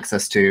given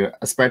access to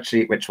a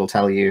spreadsheet which will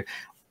tell you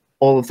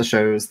all of the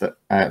shows that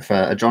for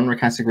a genre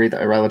category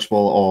that are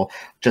eligible, or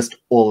just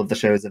all of the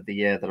shows of the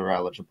year that are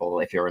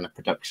eligible if you're in a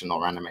production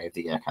or anime of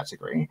the year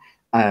category.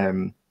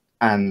 And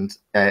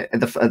at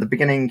the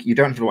beginning, you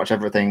don't have to watch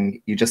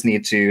everything. You just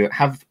need to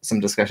have some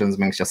discussions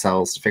amongst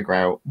yourselves to figure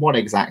out what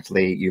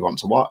exactly you want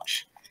to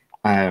watch.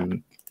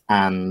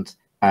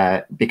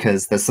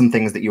 Because there's some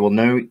things that you will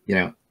know,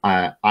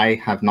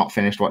 I have not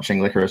finished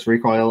watching Licorice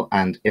Recoil,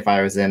 and if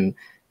I was in,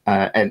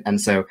 and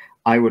so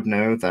I would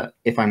know that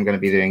if I'm going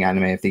to be doing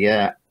Anime of the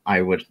Year,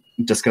 I would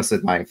discuss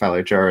with my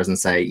fellow jurors and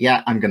say,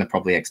 yeah, I'm going to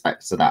probably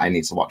expect so that I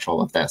need to watch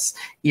all of this,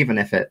 even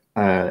if it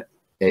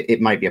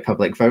might be a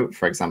public vote,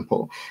 for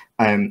example.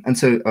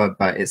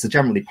 But it's a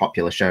generally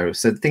popular show,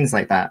 so things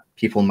like that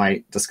people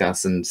might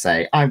discuss and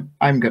say, I'm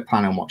going to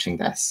plan on watching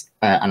this,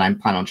 and I'm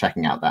plan on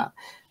checking out that.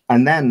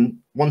 And then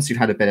once you've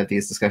had a bit of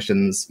these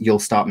discussions, you'll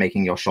start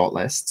making your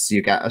shortlists.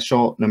 You get a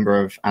short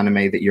number of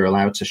anime that you're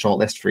allowed to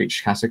shortlist for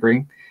each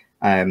category.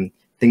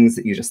 Things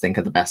that you just think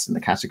are the best in the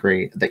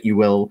category that you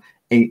will,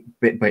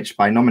 which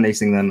by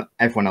nominating them,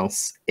 everyone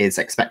else is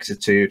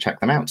expected to check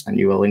them out, and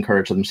you will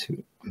encourage them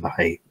to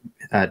by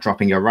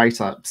dropping your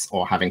write-ups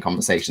or having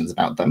conversations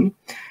about them.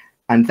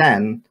 And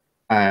then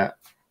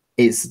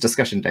it's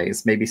discussion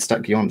days. Maybe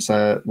Stuck, you want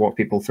to walk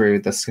people through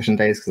the discussion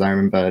days? Because I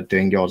remember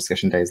doing your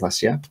discussion days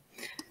last year.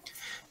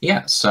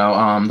 Yeah,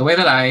 so the way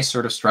that I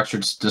sort of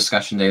structured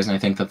discussion days, and I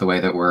think that the way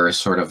that we're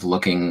sort of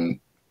looking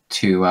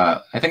to,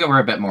 I think that we're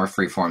a bit more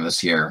freeform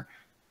this year.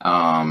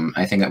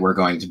 I think that we're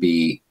going to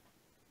be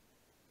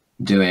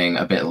doing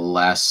a bit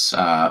less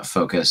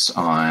focus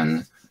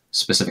on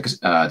specific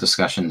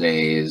discussion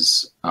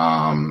days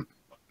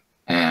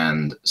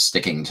and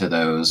sticking to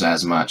those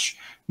as much.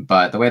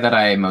 But the way that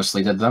I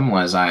mostly did them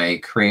was I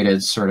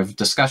created sort of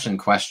discussion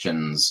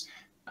questions.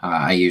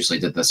 I usually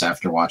did this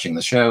after watching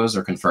the shows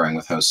or conferring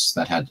with hosts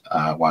that had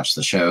watched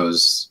the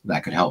shows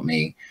that could help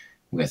me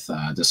with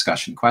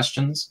discussion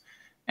questions.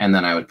 And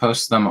then I would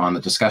post them on the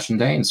discussion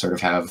day and sort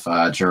of have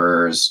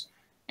jurors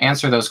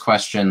answer those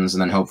questions,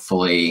 and then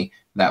hopefully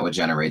that would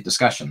generate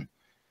discussion.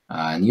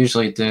 And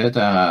usually it did.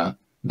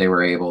 They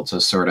were able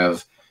to sort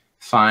of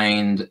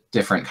find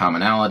different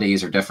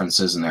commonalities or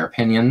differences in their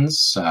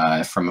opinions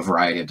from a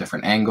variety of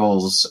different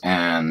angles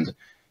and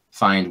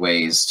find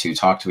ways to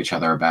talk to each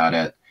other about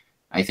it.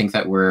 I think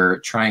that we're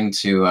trying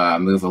to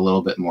move a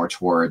little bit more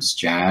towards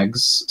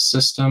Jag's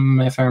system,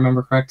 if I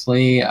remember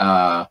correctly,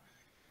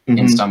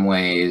 in some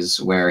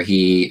ways, where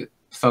he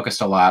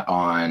focused a lot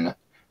on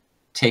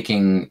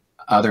taking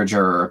other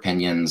juror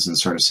opinions and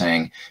sort of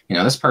saying,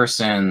 this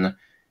person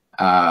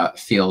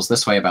feels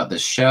this way about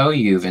this show.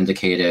 You've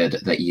indicated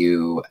that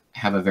you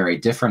have a very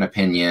different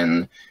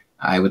opinion.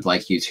 I would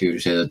like you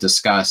to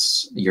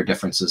discuss your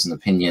differences in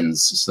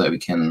opinions so that we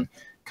can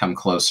come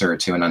closer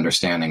to an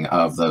understanding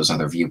of those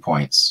other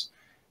viewpoints.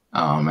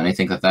 And I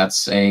think that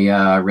that's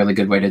a really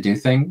good way to do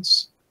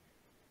things.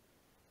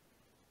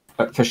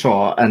 For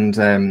sure, and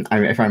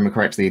if I remember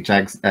correctly,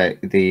 Jag's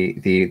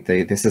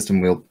the system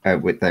will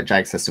with the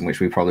Jag system, which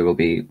we probably will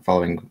be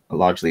following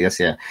largely this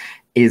year,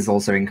 is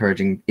also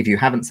encouraging if you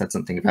haven't said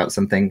something about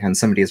something and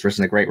somebody has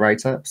written a great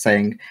write-up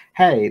saying,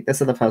 "Hey,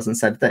 this other person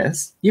said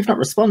this. You've not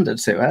responded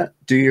to it.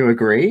 Do you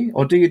agree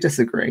or do you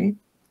disagree?"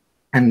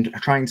 And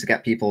trying to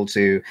get people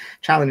to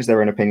challenge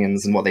their own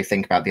opinions and what they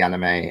think about the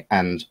anime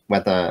and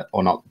whether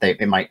or not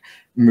it might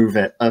move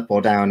it up or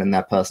down in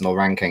their personal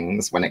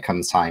rankings when it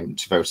comes time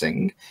to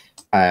voting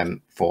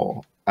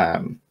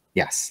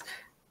yes.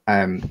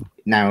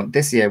 Now,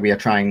 this year we are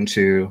trying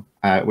to,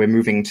 we're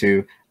moving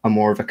to a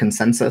more of a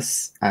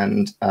consensus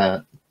and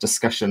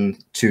discussion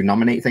to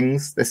nominate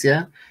things this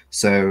year.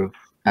 So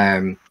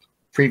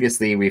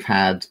previously we've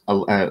had,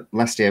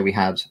 last year we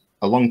had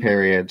a long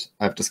period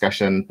of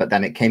discussion, but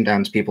then it came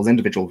down to people's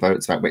individual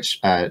votes about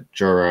which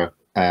juror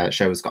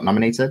shows got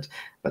nominated.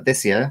 But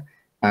this year,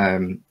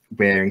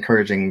 we're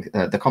encouraging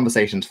the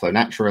conversation to flow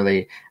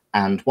naturally.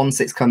 And once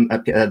it's come,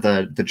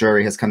 the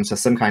jury has come to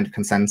some kind of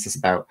consensus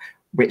about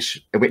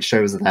which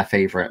shows are their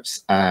favorite,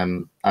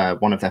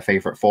 one of their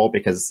favorite four,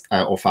 because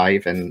or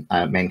five in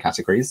main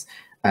categories,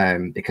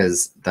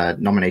 because the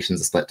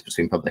nominations are split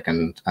between public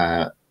and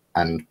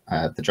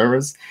the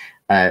jurors.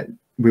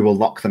 We will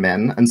lock them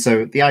in. And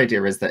so the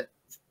idea is that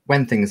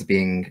when things are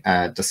being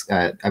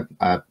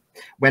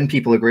when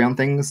people agree on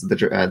things,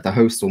 the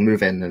host will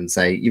move in and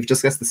say, "You've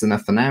discussed this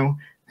enough for now,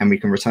 and we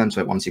can return to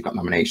it once you've got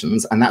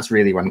nominations." And that's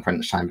really when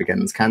crunch time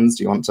begins. Kans,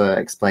 do you want to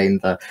explain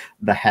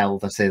the hell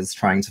that is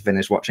trying to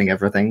finish watching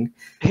everything?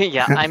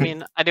 Yeah, I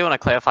mean, I do want to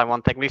clarify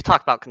one thing. We've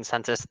talked about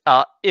consensus.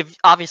 If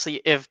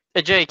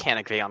a jury can't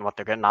agree on what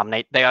they're going to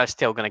nominate, they are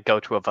still going to go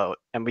to a vote,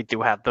 and we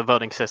do have the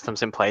voting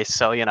systems in place.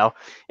 So,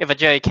 if a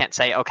jury can't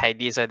say, okay,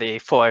 these are the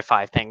 4 or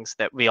 5 things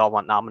that we all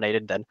want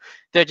nominated, then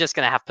they're just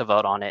going to have to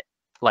vote on it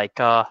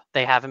like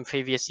they have in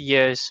previous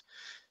years.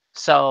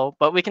 So,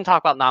 but we can talk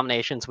about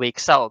nominations week.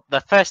 So the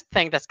first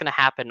thing that's going to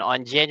happen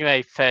on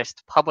January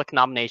 1st, public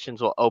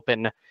nominations will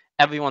open.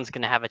 Everyone's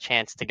going to have a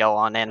chance to go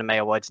on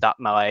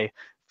animeawards.moe,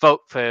 vote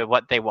for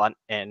what they want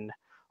in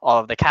all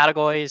of the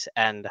categories.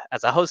 And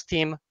as a host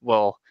team,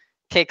 we'll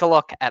take a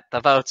look at the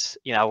votes.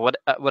 You know,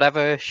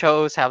 whatever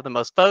shows have the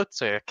most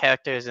votes or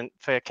characters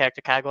for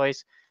character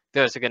categories,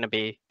 those are going to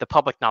be the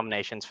public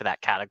nominations for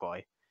that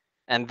category.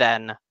 And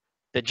then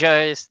the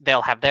jurors,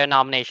 they'll have their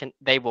nomination.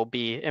 They will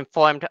be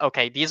informed,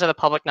 okay, these are the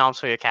public noms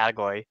for your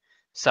category.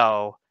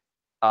 So,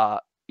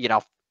 you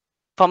know,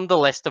 from the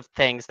list of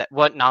things that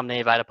weren't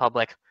nominated by the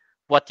public,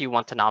 what do you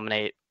want to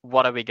nominate?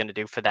 What are we going to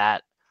do for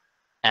that?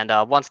 And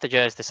once the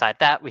jurors decide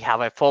that, we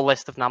have a full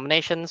list of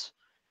nominations.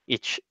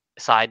 Each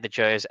side, the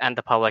jurors and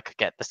the public,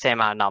 get the same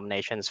amount of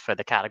nominations for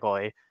the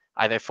category,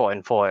 either 4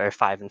 and 4 or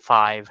 5 and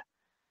 5.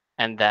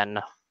 And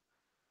then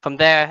from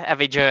there,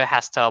 every juror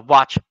has to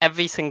watch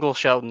every single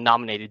show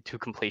nominated to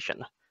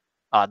completion.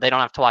 They don't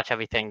have to watch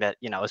everything that,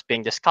 you know, is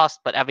being discussed,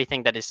 but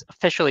everything that is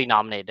officially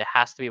nominated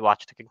has to be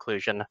watched to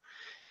conclusion.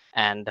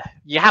 And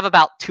you have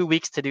about 2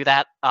 weeks to do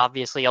that.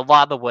 Obviously, a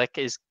lot of the work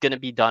is going to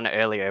be done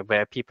earlier,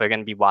 where people are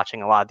going to be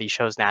watching a lot of these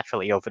shows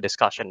naturally over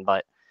discussion.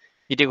 But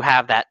you do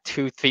have that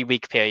 2-3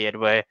 week period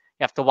where you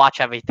have to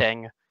watch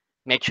everything,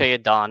 make sure you're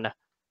done,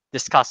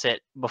 discuss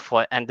it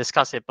before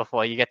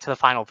you get to the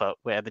final vote,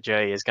 where the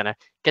jury is going to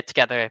get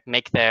together,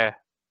 make their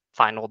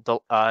final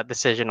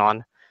decision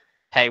on,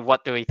 hey,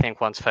 what do we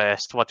think wants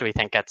first? What do we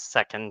think gets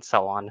second?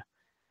 So on.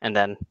 And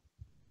then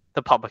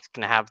the public's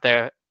going to have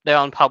their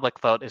own public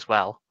vote as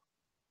well.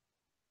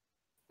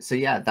 So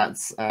yeah,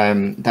 that's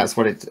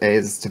what it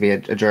is to be a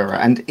juror,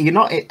 and you're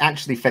not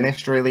actually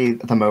finished really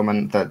the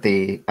moment that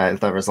the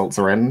results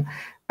are in.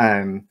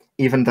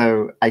 Even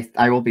though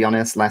I will be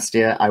honest, last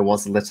year I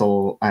was a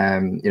little,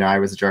 you know, I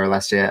was a juror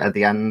last year. At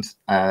the end,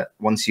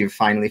 once you've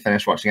finally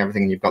finished watching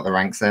everything and you've got the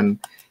ranks in,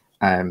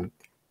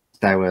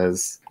 there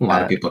was a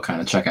lot of people kind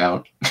of check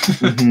out.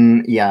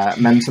 Yeah,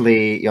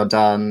 mentally you're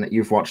done.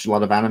 You've watched a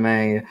lot of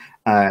anime.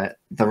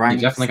 The ranks,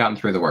 you've definitely gotten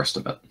through the worst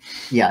of it.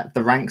 Yeah,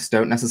 the ranks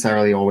don't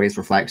necessarily always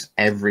reflect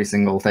every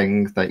single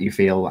thing that you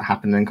feel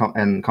happened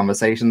in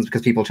conversations,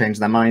 because people change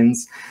their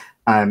minds,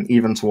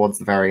 even towards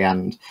the very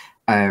end.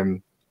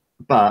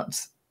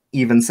 But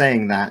even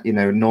saying that, you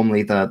know,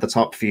 normally the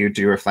top few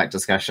do reflect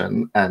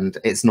discussion, and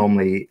it's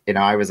normally, you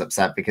know, I was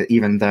upset because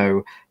even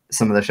though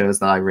some of the shows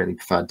that I really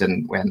preferred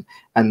didn't win,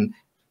 and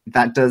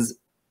that does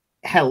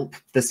help.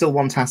 There's still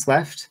one task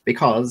left,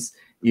 because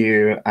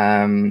you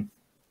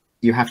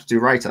have to do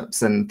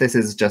write-ups, and this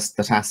is just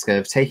the task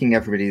of taking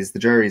the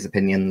jury's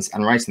opinions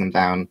and writing them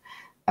down,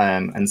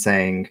 and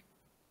saying,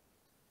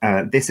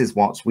 this is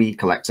what we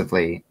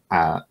collectively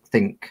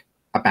think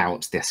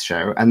about this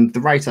show. And the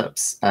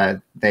write-ups,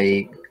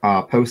 they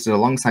are posted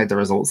alongside the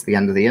results at the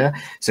end of the year.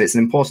 So it's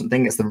an important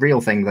thing. It's the real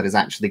thing that is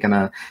actually going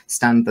to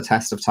stand the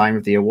test of time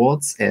of the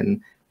awards.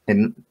 In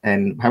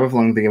however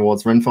long the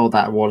awards run for,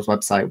 that awards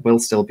website will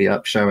still be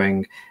up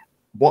showing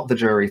what the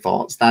jury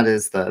thought. That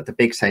is the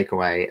big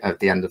takeaway at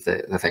the end of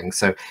the thing.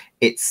 So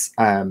it's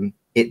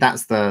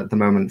that's the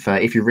moment for,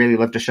 if you really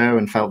loved a show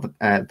and felt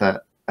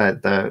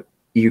that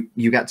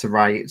you get to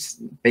write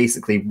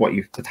basically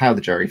how the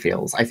jury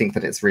feels. I think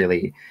that it's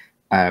really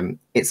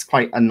it's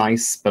quite a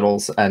nice but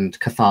also and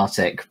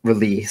cathartic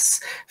release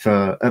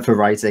for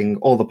writing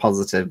all the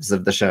positives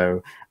of the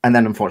show, and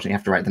then unfortunately you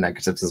have to write the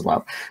negatives as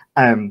well.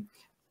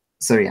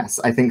 So yes,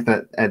 I think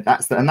that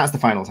that's the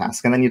final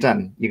task, and then you're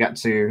done. You get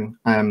to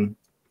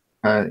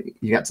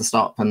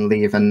stop and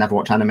leave and never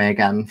watch anime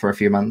again for a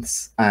few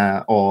months,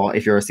 or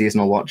if you're a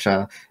seasonal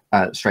watcher,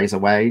 straight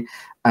away.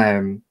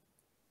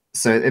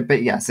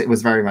 But yes, it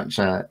was very much.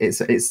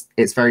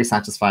 It's very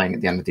satisfying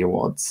at the end of the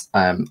awards.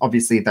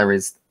 Obviously, there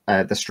is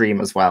the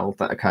stream as well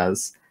that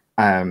occurs,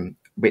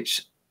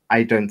 which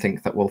I don't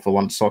think that Wolf will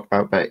want to talk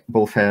about. But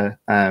Wolf here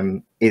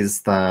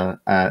is the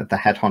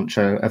head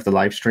honcho of the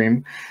live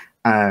stream,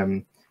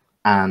 and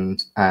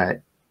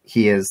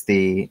he is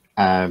the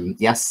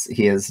yes,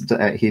 he is.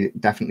 He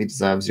definitely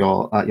deserves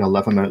your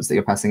love emotes that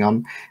you're passing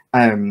on,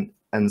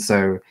 and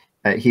so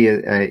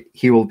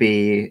he will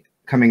be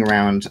coming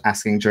around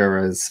asking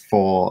jurors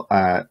for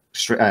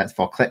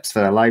clips for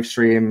their live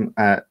stream,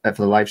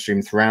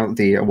 throughout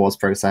the awards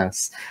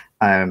process,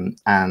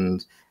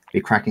 and be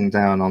cracking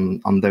down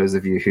on those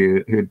of you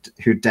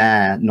who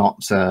dare not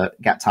to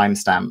get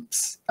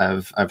timestamps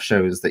of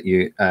shows that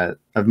you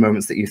of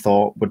moments that you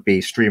thought would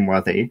be stream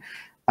worthy.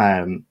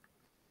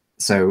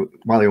 So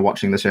while you're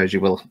watching the shows,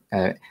 you will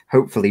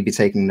hopefully be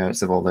taking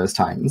notes of all those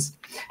times.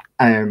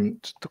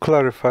 To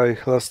clarify,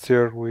 last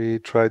year we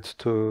tried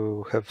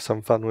to have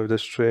some fun with the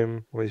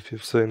stream. If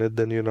you've seen it,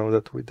 then you know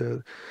that we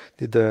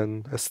did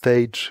a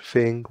stage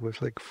thing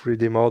with like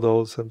 3D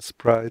models and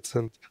sprites,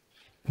 and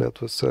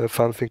that was a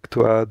fun thing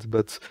to add,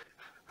 but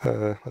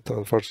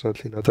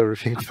unfortunately not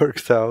everything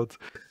worked out.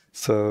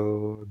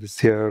 So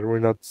this year we're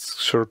not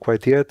sure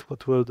quite yet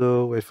what we'll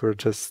do, if we'll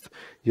just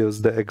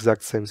use the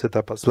exact same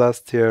setup as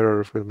last year,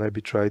 or if we'll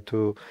maybe try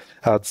to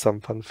add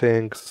some fun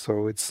things.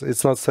 So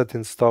it's not set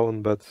in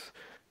stone, but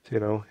you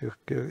know,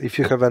 if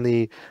you have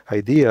any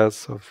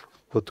ideas of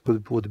what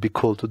would be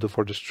cool to do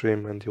for the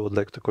stream and you would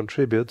like to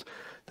contribute,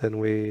 then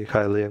we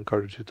highly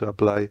encourage you to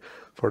apply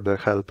for the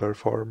helper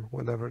form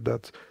whenever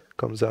that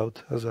comes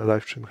out as a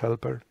live stream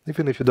helper.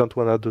 Even if you don't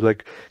want to do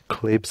like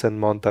clips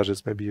and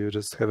montages, maybe you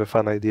just have a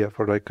fun idea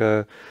for like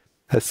a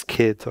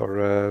skit or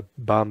a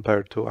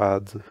bumper to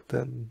add,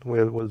 then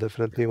we'll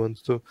definitely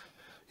want to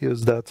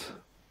use that.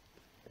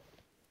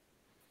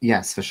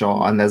 Yes, for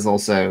sure. And there's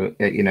also,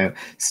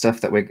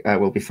 stuff that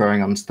we'll be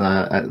throwing onto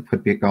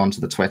go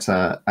onto the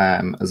Twitter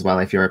as well.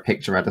 If you're a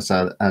picture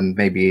editor and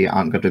maybe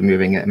aren't good at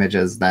moving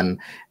images, then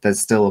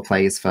there's still a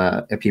place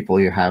for people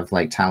who have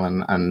like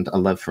talent and a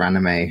love for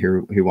anime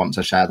who want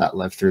to share that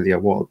love through the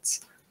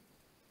awards.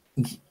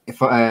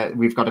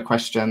 We've got a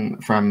question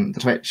from the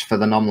Twitch for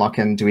the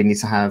non-lock-in. Do we need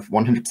to have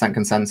 100%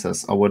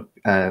 consensus, or would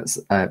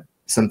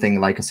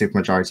something like a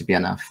supermajority be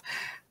enough?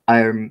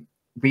 I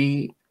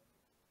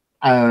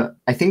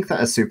think that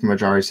a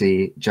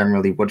supermajority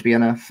generally would be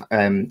enough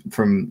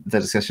from the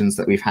discussions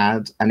that we've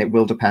had, and it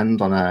will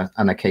depend on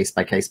a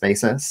case-by-case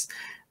basis.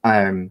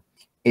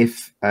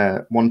 If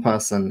one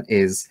person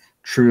is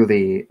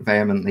truly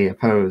vehemently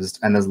opposed,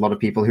 and there's a lot of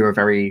people who are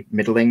very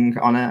middling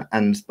on it,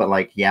 but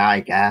like, yeah,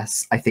 I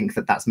guess, I think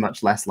that that's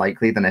much less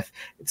likely than if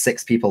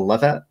 6 people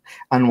love it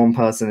and one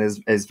person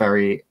is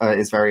very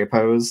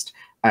opposed.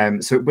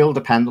 So it will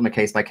depend on a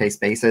case-by-case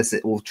basis.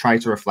 It will try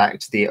to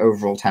reflect the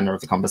overall tenor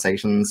of the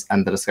conversations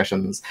and the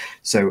discussions.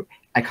 So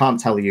I can't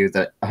tell you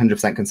that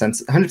 100%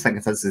 consensus. 100%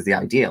 consensus is the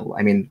ideal.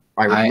 I mean,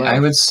 I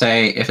would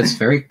say if it's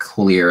very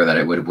clear that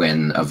it would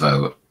win a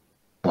vote,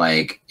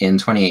 like in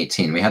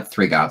 2018, we had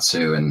 3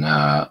 Gatsu in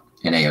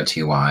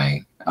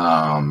AOTY,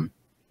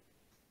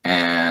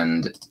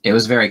 and it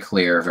was very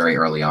clear very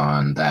early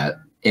on that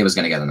it was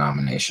going to get a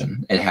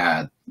nomination. It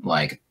had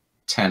like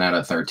 10 out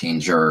of 13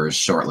 jurors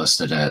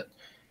shortlisted it.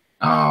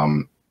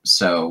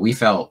 So we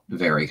felt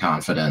very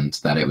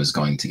confident that it was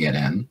going to get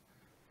in.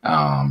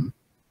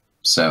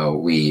 So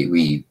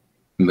we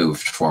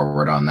moved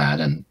forward on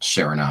that, and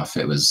sure enough,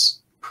 it was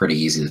pretty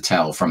easy to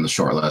tell from the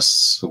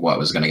shortlists what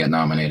was going to get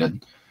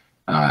nominated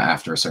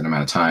after a certain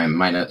amount of time,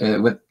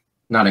 with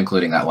not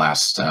including that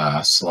last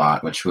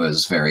slot, which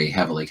was very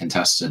heavily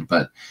contested,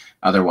 but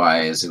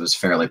otherwise it was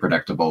fairly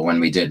predictable when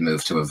we did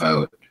move to a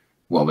vote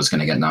what was going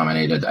to get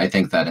nominated. I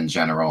think that in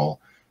general,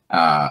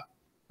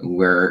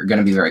 we're going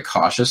to be very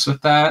cautious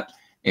with that.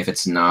 If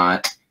it's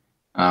not,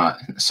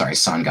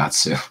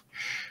 Sangatsu.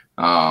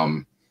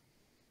 I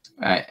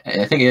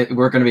think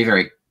we're going to be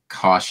very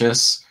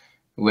cautious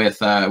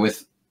with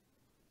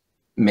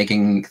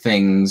making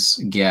things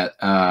get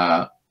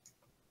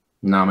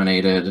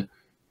nominated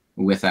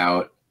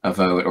without a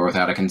vote or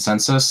without a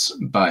consensus.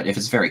 But if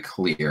it's very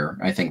clear,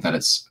 I think that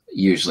it's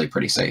usually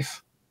pretty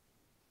safe.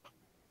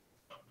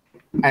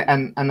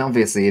 And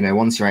obviously,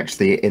 once you're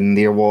actually in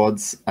the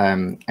awards,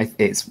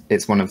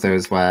 it's one of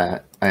those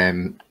where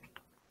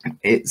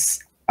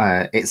it's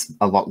a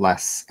lot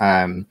less.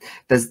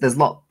 There's a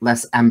lot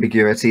less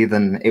ambiguity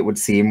than it would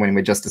seem when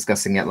we're just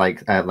discussing it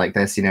like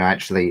this.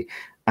 Actually,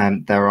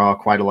 there are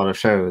quite a lot of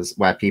shows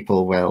where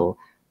people will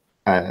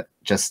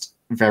just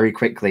very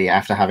quickly,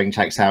 after having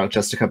checked out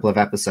just a couple of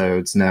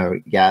episodes, know,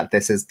 yeah,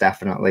 this is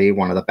definitely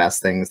one of the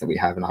best things that we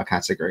have in our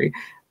category.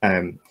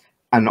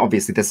 And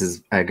obviously, this is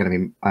going to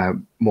be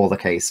more the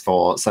case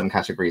for some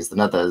categories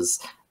than others.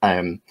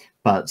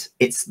 But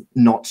it's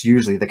not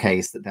usually the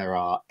case that there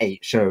are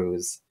 8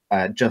 shows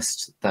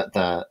just that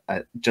the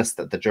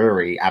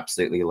jury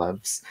absolutely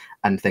loves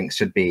and thinks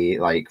should be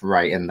like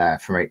right in there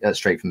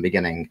straight from the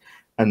beginning.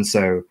 And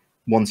so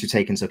once you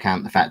take into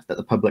account the fact that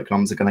the public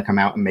noms are going to come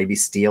out and maybe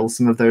steal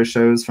some of those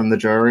shows from the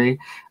jury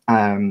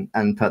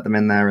and put them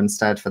in there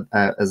instead for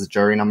as a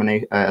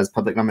jury as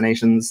public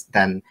nominations,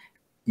 then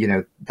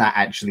that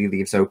actually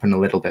leaves open a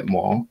little bit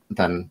more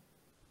than,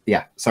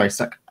 yeah. Sorry,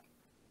 Stuck.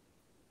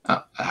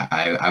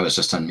 I was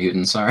just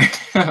unmuting. Sorry,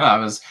 I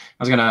was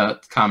gonna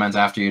comment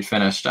after you'd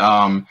finished.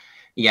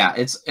 Yeah,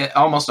 it's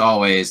almost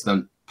always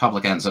the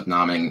public ends up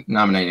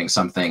nominating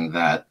something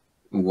that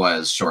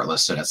was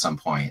shortlisted at some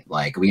point.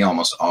 Like we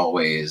almost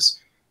always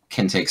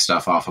can take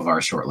stuff off of our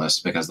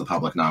shortlist because the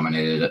public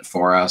nominated it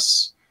for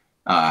us.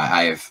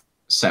 I've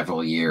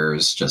several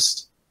years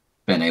just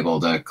been able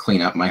to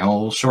clean up my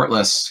whole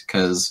shortlist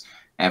because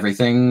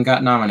everything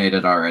got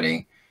nominated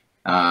already.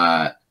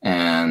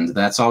 And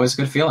that's always a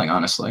good feeling,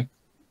 honestly.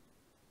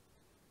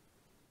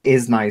 It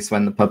is nice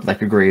when the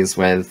public agrees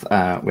with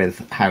how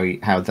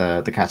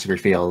the category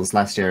feels.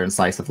 Last year in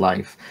Slice of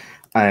Life,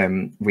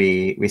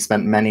 we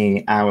spent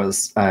many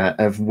hours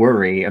of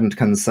worry and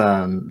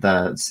concern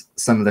that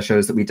some of the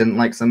shows that we didn't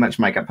like so much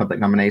might get public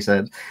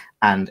nominated,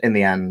 and in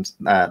the end,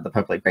 the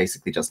public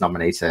basically just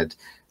nominated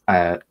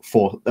 4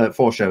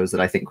 shows that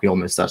I think we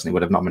almost certainly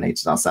would have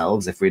nominated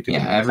ourselves if we did.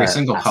 Yeah, every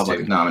single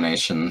public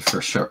nomination for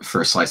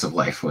Slice of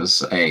Life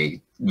was a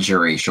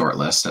jury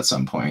shortlist at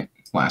some point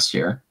last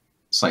year.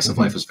 Slice of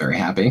Life was very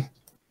happy.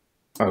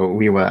 Oh,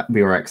 we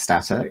were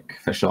ecstatic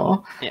for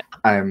sure. Yeah.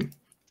 And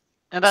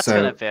that's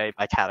going to vary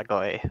by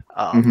category.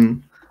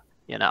 I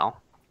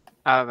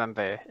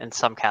remember in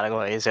some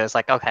categories it was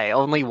like, okay,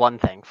 only one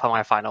thing for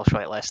my final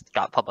shortlist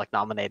got public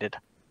nominated.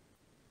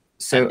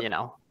 So and,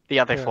 The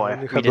other Yeah, four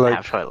when you we have didn't like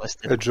have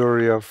shortlisted. a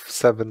jury of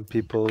 7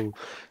 people,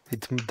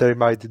 they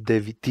might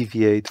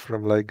deviate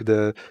from like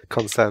the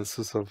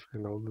consensus of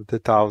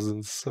the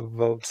thousands of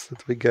votes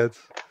that we get.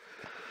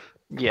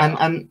 Yeah.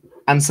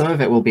 And some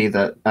of it will be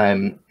that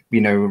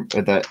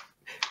that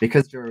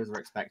because jurors are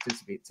expected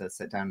to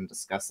sit down and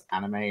discuss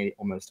anime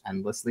almost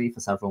endlessly for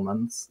several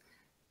months,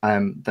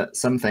 that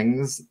some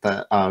things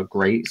that are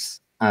great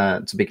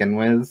to begin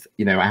with,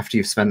 after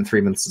you've spent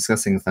 3 months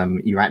discussing them,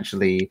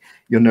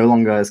 you're no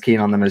longer as keen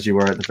on them as you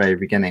were at the very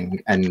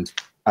beginning, and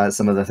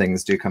some of the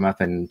things do come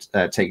up and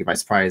take you by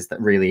surprise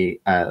that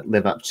really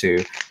live up to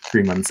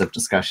 3 months of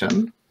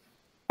discussion.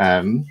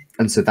 And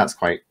so that's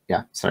quite,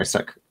 sorry,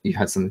 Stuck, you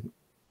had some.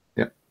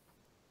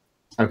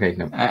 Okay,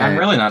 no. I'm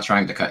really not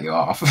trying to cut you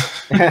off.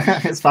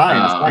 It's fine.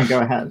 It's fine. Go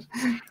ahead.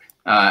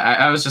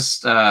 I was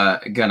just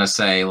gonna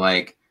say,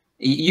 like,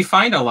 you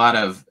find a lot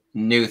of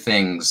new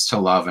things to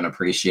love and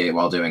appreciate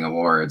while doing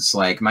awards.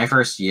 Like my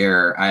first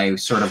year, I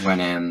sort of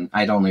went in.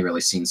 I'd only really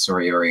seen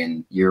Soriori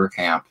and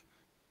Eurocamp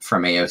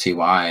from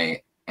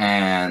AOTY,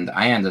 and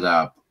I ended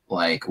up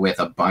like with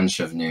a bunch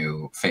of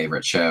new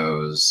favorite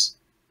shows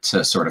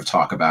to sort of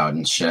talk about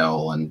and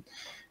chill and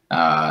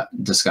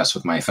discuss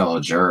with my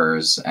fellow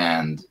jurors.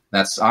 And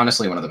that's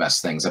honestly one of the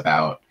best things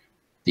about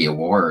the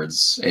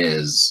awards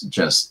is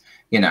just,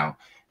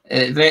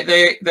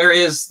 there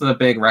is the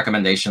big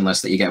recommendation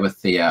list that you get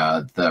with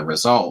the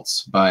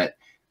results, but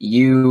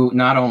you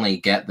not only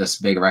get this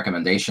big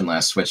recommendation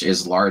list, which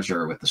is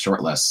larger with the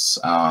short lists,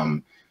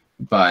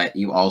 but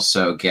you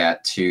also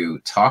get to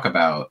talk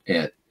about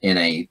it in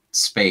a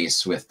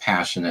space with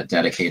passionate,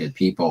 dedicated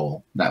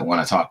people that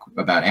want to talk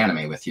about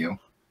anime with you.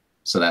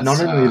 So that's not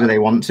only do they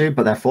want to,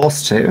 but they're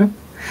forced to.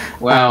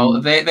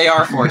 Well, they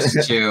are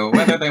forced to,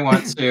 whether they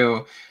want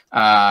to.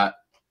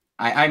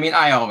 I mean,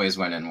 I always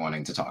went in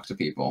wanting to talk to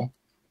people.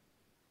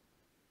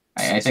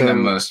 I think that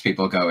most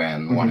people go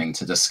in wanting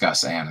to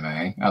discuss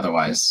anime.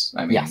 Otherwise,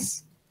 I mean,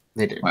 yes,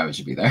 they do. Why would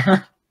you be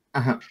there?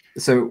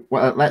 So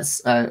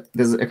let's.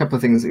 There's a couple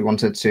of things that we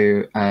wanted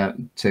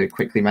to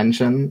quickly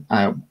mention,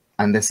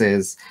 and this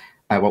is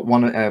what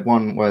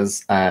one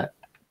was.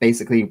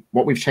 Basically,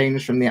 what we've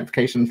changed from the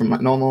application from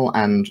normal,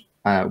 and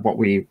what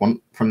we want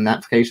from the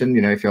application.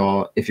 If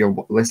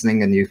you're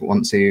listening and you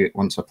want to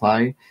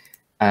apply,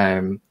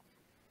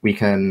 we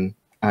can.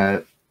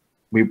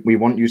 We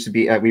want you to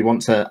be. We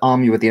want to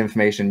arm you with the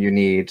information you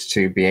need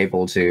to be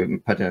able to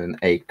put in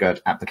a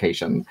good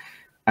application.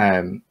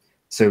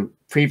 So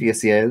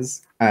previous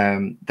years,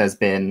 there's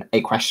been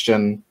a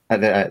question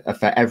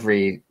for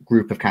every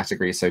group of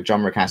categories. So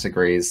genre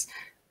categories.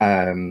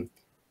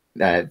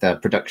 The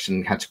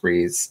production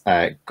categories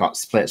got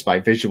split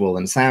by visual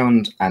and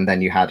sound, and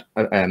then you had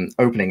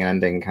opening and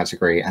ending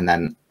category, and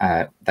then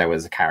there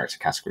was a character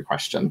category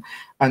question.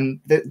 And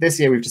this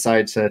year we've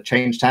decided to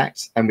change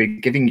tact, and we're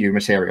giving you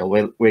material.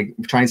 We're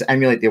trying to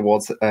emulate the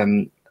awards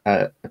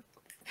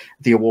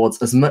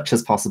as much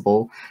as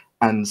possible,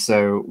 and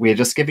so we're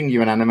just giving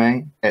you an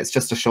anime. It's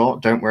just a short.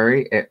 Don't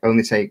worry. It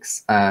only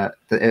takes it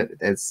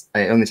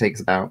only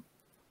takes about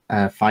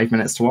 5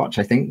 minutes to watch.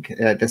 I think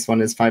this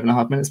one is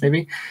 5.5 minutes,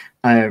 maybe.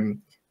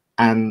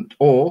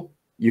 Or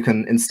you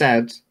can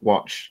instead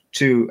watch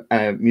 2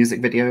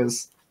 music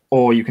videos,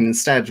 or you can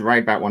instead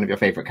write about one of your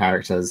favorite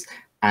characters.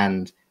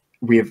 And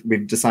we've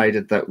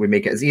decided that we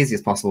make it as easy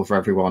as possible for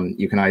everyone.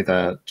 You can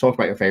either talk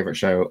about your favorite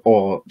show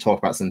or talk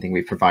about something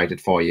we've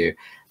provided for you.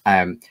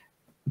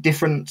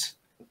 Different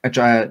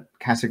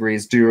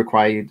categories do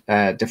require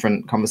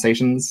different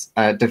conversations,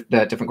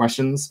 different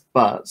questions,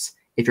 but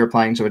if you're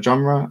applying to a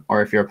genre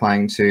or if you're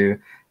applying to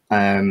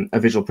a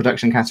visual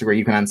production category,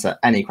 you can answer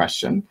any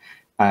question.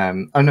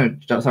 Oh no,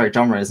 sorry,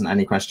 genre isn't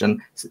any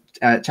question.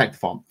 Check the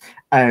form.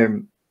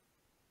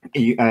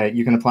 You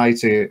can apply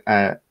to,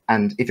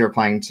 and if you're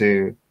applying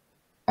to,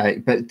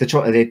 but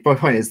the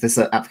point is this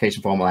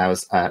application form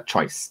allows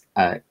choice.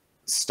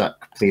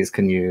 Stuck, please,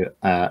 can you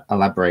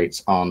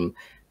elaborate on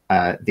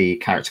the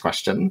character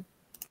question?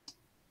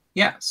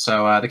 Yeah,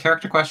 so the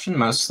character question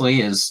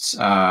mostly is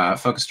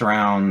focused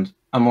around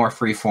a more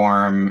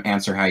free-form,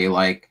 answer how you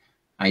like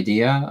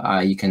idea.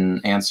 You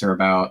can answer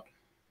about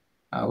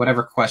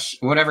whatever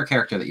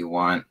character that you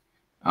want,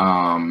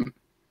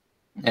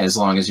 as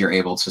long as you're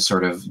able to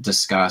sort of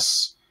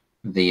discuss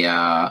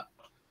the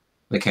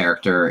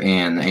character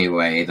in a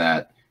way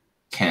that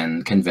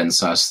can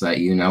convince us that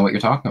you know what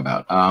you're talking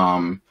about.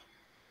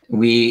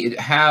 We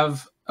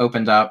have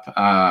opened up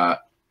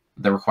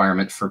the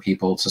requirement for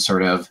people to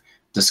sort of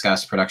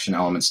discuss production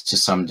elements to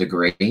some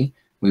degree.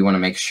 We want to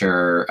make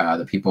sure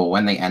that people,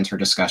 when they enter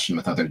discussion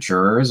with other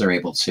jurors, are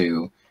able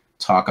to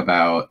talk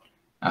about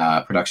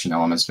production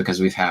elements, because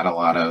we've had a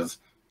lot of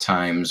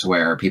times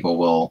where people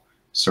will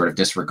sort of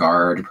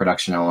disregard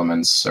production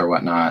elements or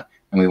whatnot,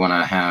 and we want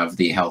to have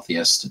the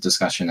healthiest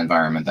discussion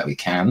environment that we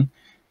can.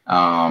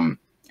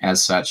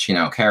 As such,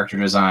 character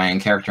design,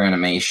 character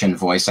animation,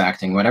 voice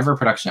acting, whatever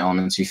production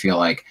elements you feel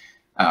like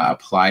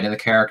apply to the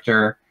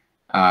character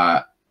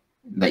that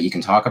you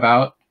can talk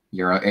about,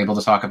 you're able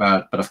to talk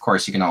about, but of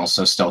course you can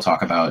also still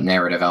talk about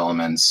narrative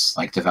elements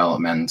like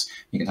development.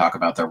 You can talk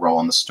about their role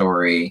in the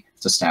story. If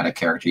it's a static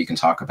character, you can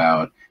talk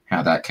about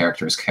how that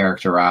character is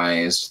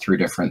characterized through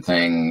different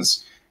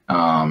things.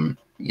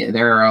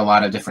 There are a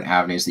lot of different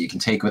avenues that you can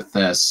take with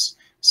this.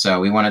 So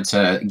we wanted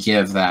to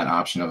give that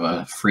option of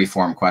a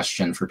free-form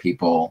question for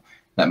people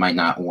that might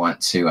not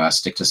want to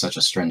stick to such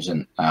a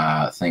stringent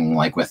thing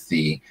like with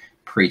the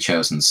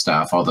pre-chosen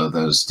stuff, although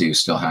those do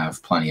still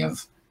have plenty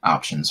of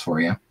options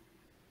for you.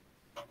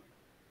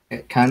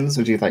 Kanz,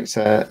 would you like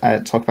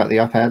to talk about the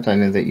op-ed? I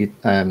know that you,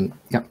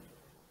 yeah.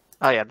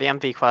 Oh yeah, the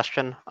MV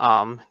question.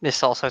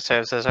 This also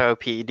serves as our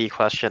OPED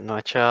question,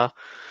 which,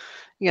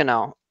 you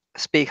know,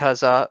 it's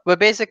because we're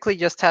basically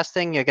just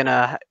testing. You're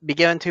gonna be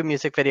given 2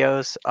 music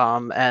videos,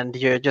 and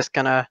you're just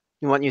gonna,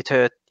 we want you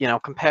to, you know,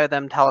 compare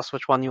them, tell us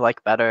which one you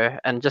like better,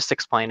 and just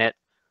explain it.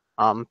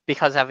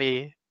 Because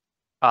every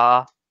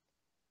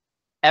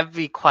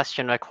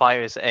question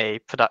requires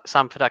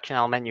some production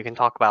element. You can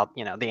talk about,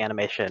 you know, the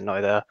animation or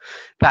the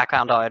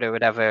background art or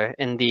whatever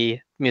in the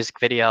music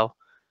video,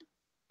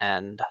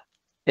 and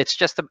it's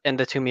just in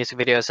the 2 music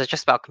videos. It's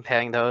just about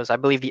comparing those. I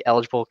believe the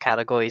eligible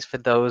categories for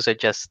those are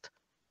just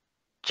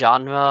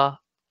genre,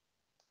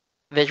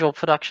 visual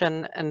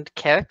production, and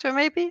character,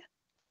 maybe.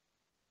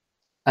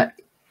 I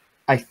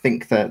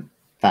think that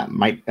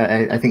might.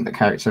 I think the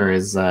character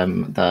is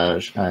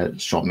the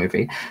short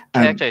movie.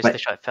 Character is the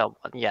short film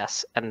one,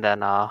 yes, and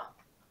then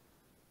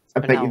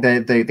but no.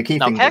 the key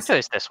thing. Character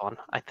is this one,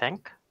 I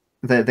think.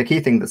 The key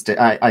thing that's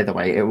either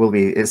way, it will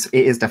be it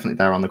is definitely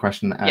there on the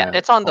question. Yeah,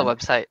 it's on the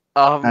website.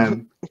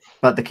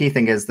 But the key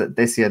thing is that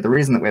this year, the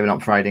reason that we're not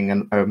providing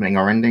an opening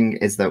or ending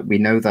is that we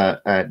know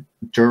that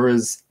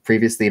jurors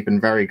previously have been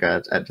very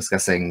good at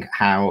discussing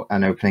how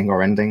an opening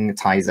or ending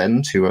ties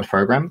into a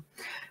program.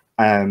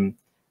 And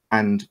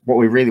what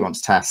we really want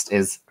to test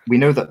is, we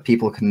know that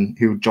people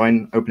who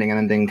join opening and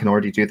ending can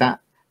already do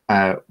that.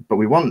 But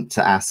we want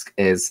to ask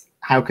is,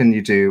 how can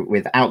you do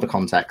without the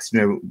context? You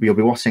know, you'll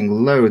be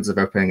watching loads of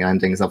opening and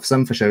endings of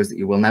some for shows that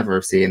you will never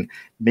have seen,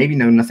 maybe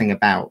know nothing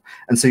about.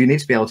 And so you need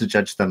to be able to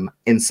judge them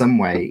in some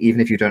way,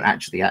 even if you don't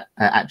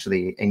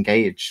actually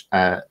engage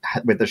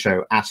with the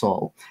show at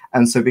all.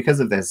 And so because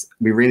of this,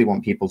 we really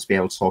want people to be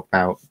able to talk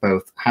about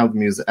both how the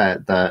music,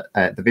 the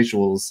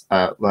visuals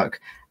look,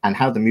 and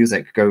how the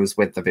music goes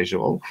with the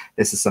visual.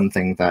 This is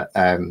something that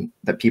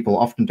that people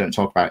often don't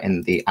talk about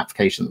in the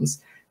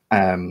applications.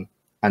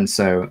 And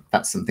so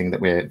that's something that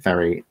we're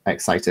very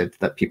excited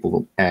that people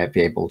will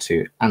be able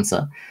to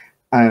answer.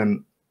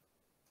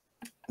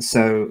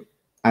 So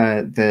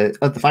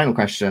the final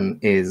question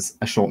is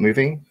a short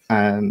movie.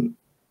 And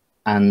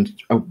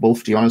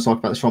Wolf, do you want to talk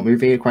about the short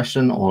movie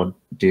question, or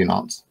do you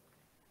not?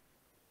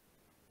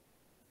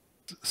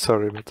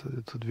 Sorry, but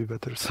it would be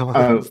better. Someone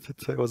else did.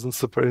 I wasn't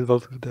super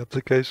involved with the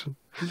application.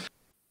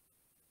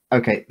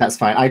 Okay, that's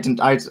fine.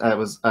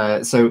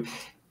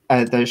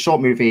 The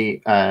short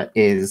movie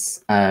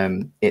is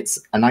it's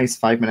a nice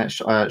 5-minute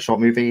short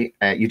movie.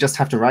 You just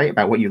have to write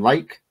about what you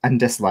like and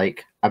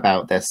dislike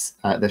about this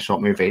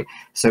short movie.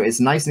 So it's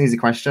a nice and easy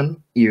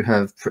question. You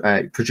have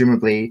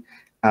presumably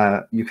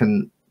you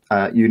can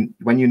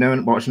when you know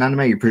and watch an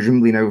anime, you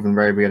presumably know from the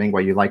very beginning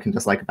what you like and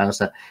dislike about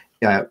it.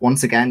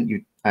 Once again,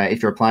 you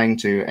if you're applying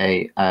to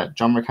a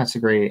genre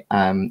category,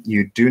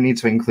 you do need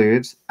to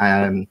include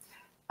a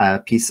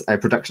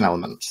production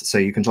element. So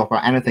you can talk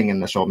about anything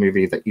in the short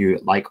movie that you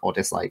like or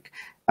dislike.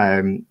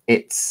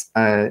 It's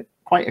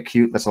quite a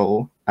cute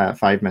little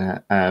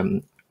 5-minute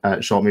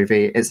short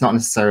movie. It's not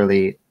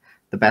necessarily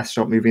the best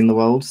short movie in the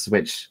world,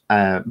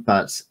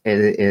 but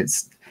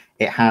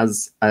it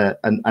has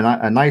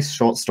a nice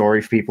short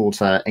story for people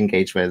to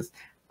engage with,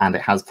 and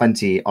it has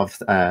plenty of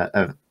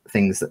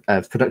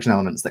production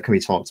elements that can be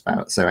talked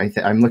about. So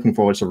I'm looking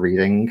forward to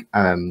reading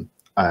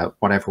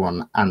what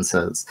everyone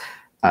answers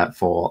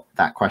for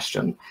that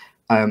question.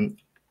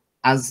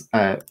 As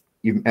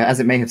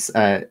it may have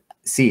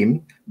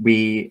seemed,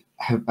 we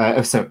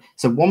have so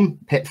one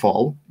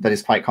pitfall that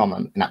is quite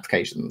common in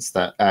applications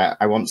that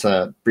I want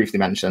to briefly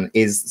mention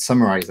is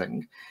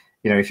summarizing.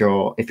 You know, if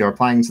you're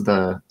applying to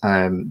the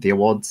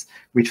awards,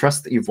 we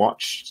trust that you've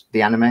watched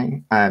the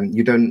anime.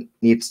 You don't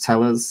need to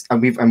tell us,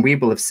 and we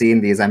will have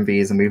seen these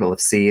MVs, and we will have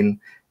seen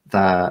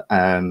the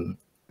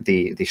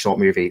short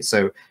movie.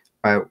 So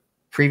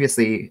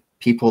previously,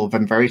 people have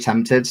been very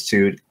tempted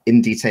to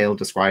in detail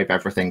describe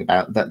everything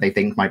about that they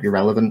think might be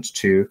relevant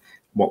to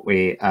what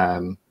we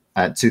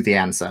to the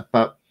answer.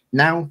 But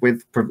now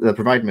with the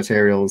provided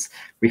materials,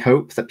 we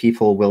hope that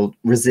people will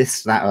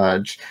resist that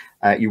urge.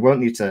 You won't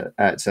need to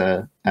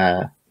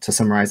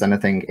summarize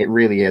anything. It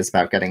really is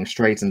about getting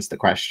straight into the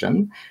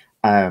question,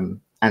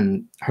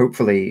 and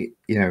hopefully,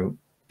 you know,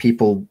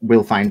 people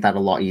will find that a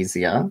lot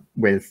easier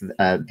with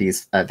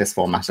this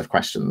format of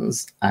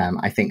questions.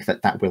 I think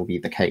that will be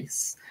the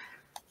case.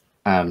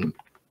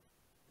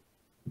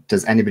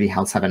 Does anybody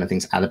else have anything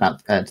to add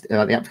about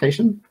the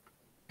application?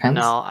 Hans?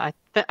 No,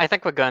 I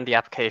think we're going to the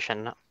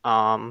application.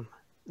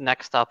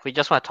 Next up, we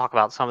just want to talk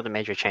about some of the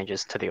major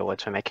changes to the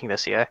awards we're making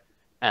this year.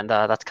 And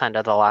that's kind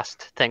of the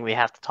last thing we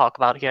have to talk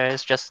about here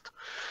is just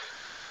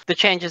the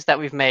changes that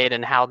we've made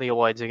and how the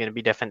awards are going to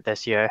be different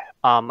this year.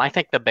 I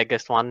think the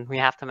biggest one we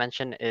have to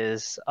mention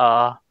is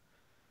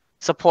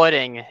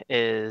supporting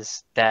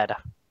is dead.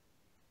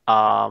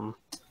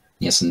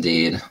 Yes,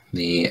 indeed.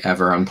 The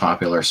ever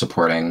unpopular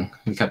supporting.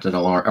 We kept it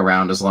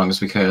around as long as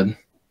we could.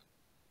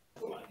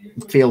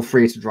 Feel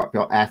free to drop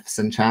your Fs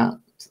in chat.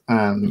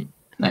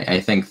 I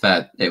think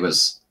that it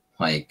was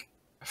like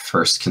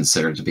first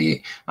considered to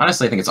be,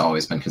 honestly, I think it's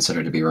always been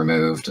considered to be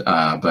removed.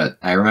 But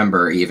I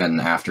remember even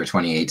after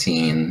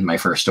 2018, my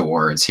first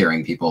awards,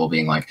 hearing people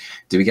being like,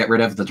 do we get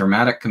rid of the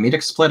dramatic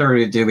comedic split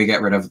or do we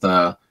get rid of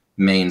the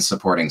main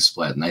supporting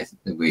split? And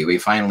we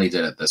finally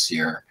did it this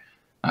year.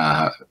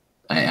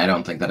 I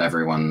don't think that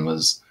everyone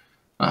was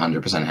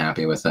 100%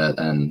 happy with it.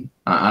 And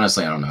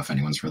honestly, I don't know if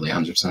anyone's really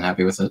 100%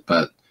 happy with it,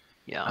 but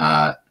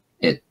yeah,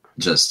 it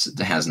just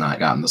has not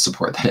gotten the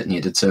support that it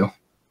needed to.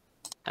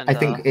 and, I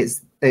think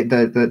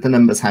the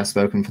numbers have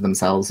spoken for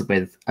themselves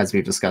with, as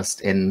we've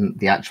discussed in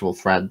the actual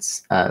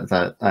threads,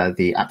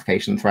 the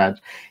application thread.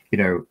 You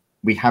know,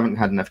 we haven't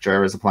had enough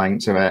jurors applying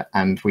to it,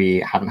 and we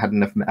haven't had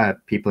enough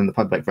people in the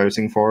public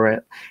voting for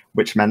it,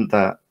 which meant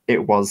that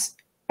it was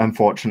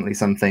unfortunately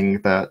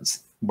something that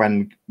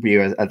when we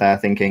were there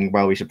thinking,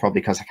 well, we should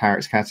probably cut a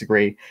character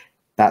category,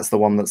 that's the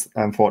one that's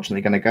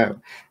unfortunately going to go.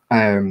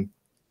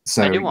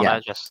 So I do want yeah.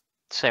 to just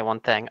say one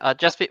thing.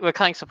 We're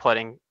cutting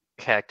supporting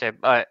character,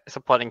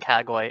 supporting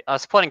category.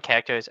 Supporting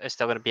characters are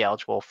still going to be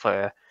eligible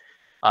for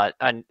a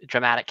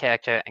dramatic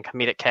character and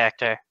comedic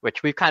character,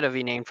 which we've kind of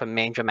renamed from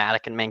main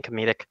dramatic and main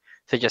comedic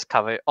to just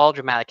cover all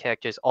dramatic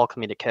characters, all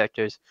comedic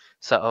characters.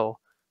 So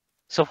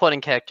supporting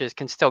characters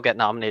can still get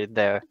nominated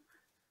there,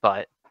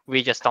 but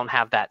we just don't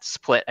have that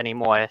split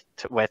anymore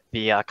with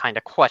the kind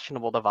of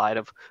questionable divide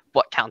of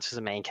what counts as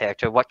a main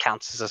character, what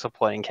counts as a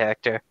supporting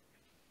character.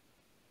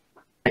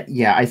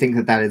 Yeah, I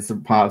think that is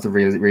part of the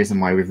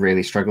reason why we've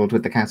really struggled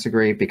with the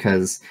category,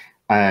 because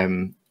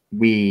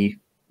we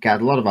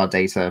get a lot of our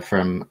data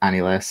from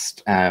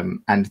Anilist,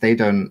 and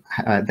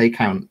they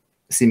count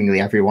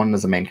seemingly everyone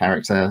as a main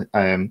character,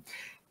 and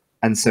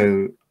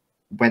so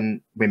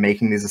when we're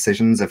making these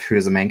decisions of who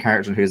is a main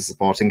character and who is a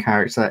supporting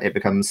character, it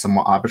becomes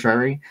somewhat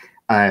arbitrary.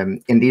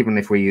 And even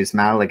if we use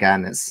Mal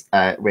again, it's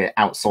we're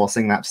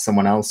outsourcing that to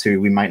someone else who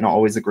we might not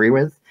always agree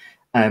with.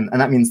 And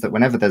that means that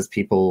whenever there's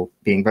people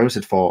being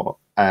voted for,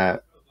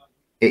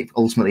 it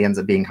ultimately ends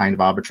up being kind of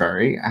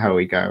arbitrary how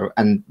we go.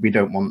 And we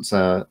don't want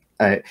to,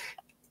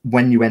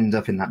 when you end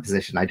up in that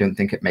position, I don't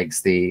think it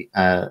makes the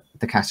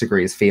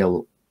categories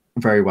feel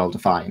very well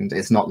defined.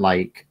 It's not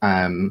like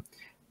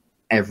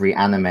every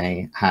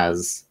anime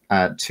has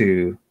a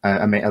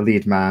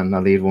lead man, a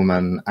lead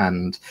woman,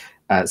 and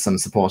some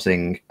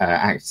supporting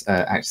actors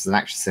and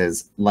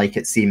actresses, like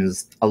it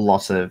seems a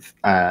lot of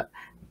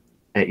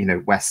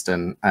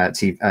Western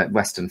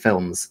Western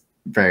films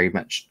very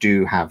much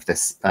do have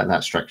this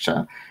that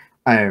structure,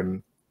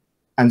 and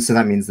so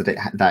that means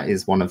that that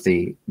is one of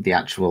the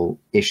actual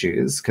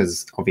issues,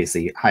 because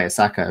obviously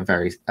Hayasaka, a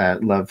very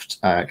loved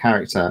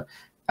character,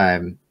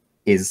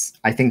 is,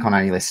 I think, on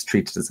any list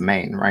treated as a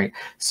main, right?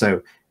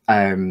 So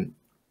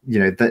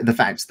the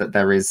fact that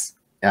there is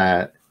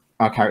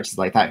are characters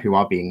like that who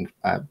are being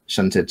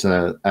shunted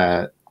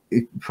to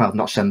well,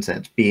 not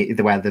shunted,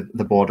 where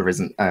the border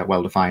isn't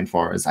well defined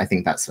for us. I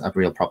think that's a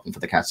real problem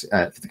for the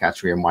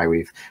category, and why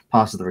we've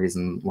part of the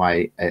reason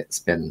why it's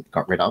been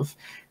got rid of.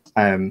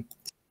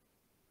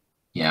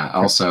 Yeah.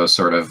 Also,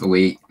 sort of,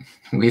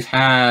 we've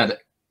had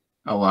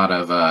a lot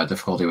of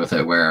difficulty with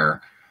it,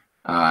 where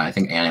I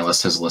think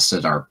Analyst has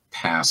listed our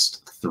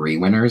past 3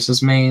 winners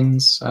as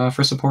mains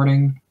for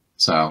supporting.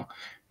 So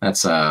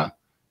that's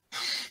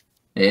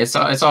it's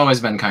always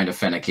been kind of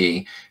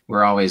finicky.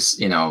 We're always,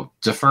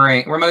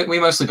 deferring. We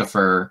mostly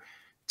defer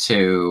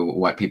to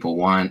what people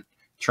want,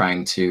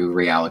 trying to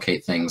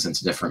reallocate things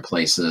into different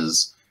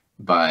places,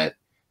 but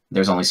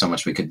there's only so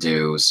much we could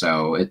do.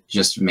 So it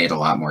just made a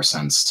lot more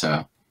sense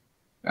to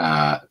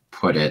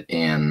put it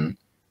in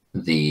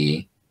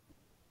the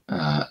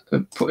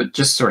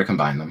just sort of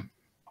combine them.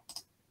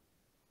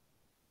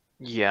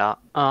 Yeah.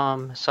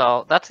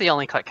 So that's the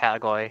only cut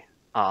category.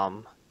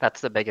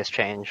 That's the biggest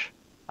change,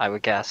 I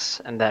would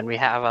guess. And then we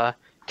have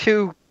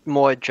 2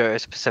 more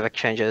juror-specific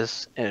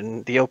changes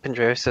in the open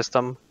juror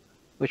system,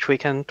 which we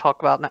can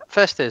talk about now.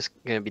 First is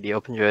going to be the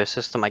open juror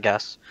system, I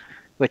guess,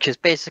 which is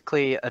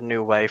basically a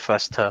new way for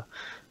us to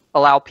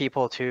allow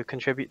people to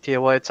contribute to the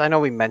awards. I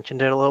know we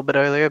mentioned it a little bit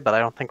earlier, but I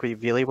don't think we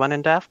really went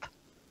in depth.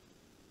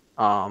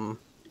 Open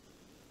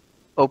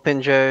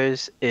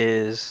jurors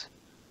is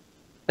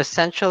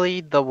essentially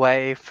the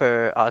way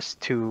for us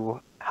to,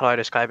 how do I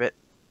describe it?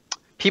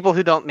 People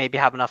who don't maybe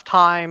have enough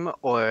time,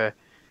 or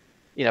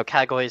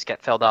categories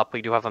get filled up.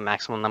 We do have a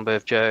maximum number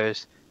of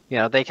jurors.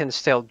 They can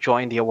still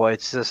join the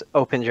awards as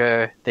open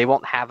juror. They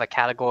won't have a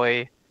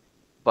category,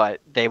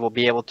 but they will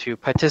be able to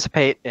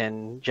participate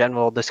in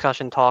general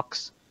discussion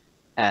talks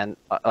and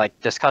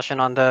discussion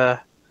on the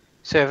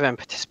server, and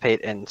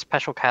participate in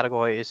special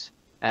categories,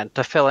 and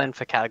to fill in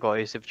for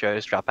categories if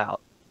jurors drop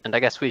out. And I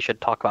guess we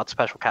should talk about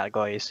special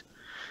categories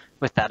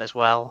with that as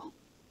well.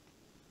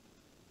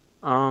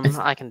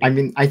 I can. I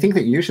mean, I think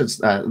that you should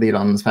lead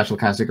on special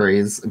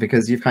categories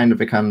because you've kind of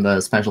become the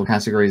special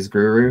categories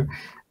guru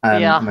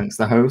amongst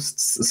the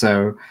hosts.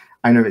 So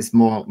I know it's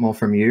more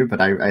from you, but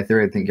I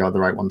really think you're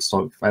the right one to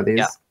talk about these.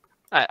 Yeah,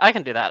 I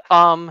can do that.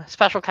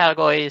 Special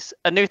categories.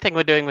 A new thing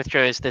we're doing with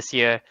juries this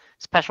year.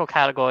 Special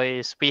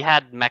categories. We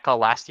had mecha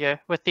last year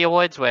with the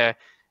awards, where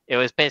it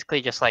was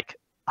basically just like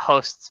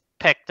hosts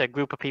picked a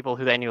group of people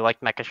who they knew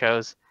liked mecha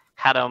shows,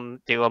 had them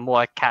do a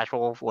more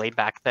casual,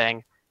 laid-back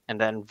thing, and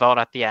then vote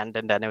at the end,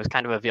 and then it was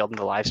kind of revealed in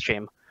the live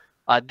stream.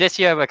 This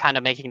year, we're kind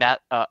of making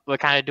that. We're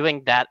kind of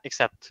doing that,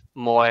 except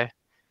more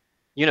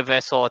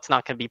universal. It's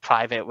not going to be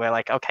private. We're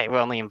like, okay, we're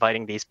only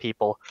inviting these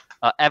people.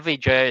 Every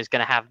juror is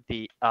going to have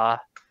the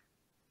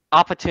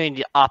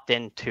opportunity to opt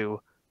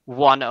into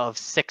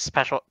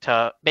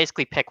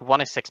basically pick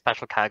one of 6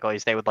 special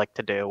categories they would like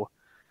to do.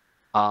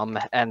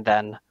 And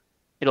then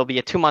it'll be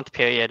a 2-month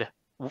period.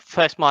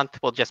 First month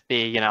will just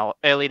be,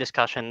 early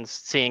discussions,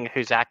 seeing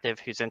who's active,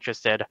 who's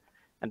interested.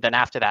 And then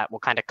after that, we'll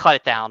kind of cut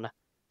it down,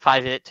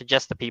 private it to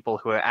just the people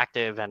who are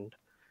active and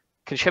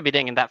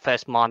contributing in that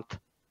first month.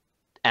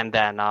 And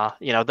then,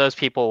 those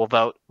people will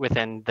vote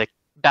within the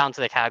bounds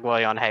of the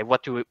category on, hey,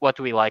 what do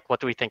we like? What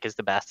do we think is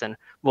the best? And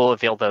we'll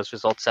reveal those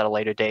results at a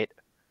later date.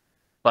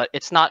 But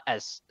it's not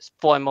as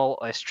formal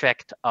or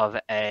strict of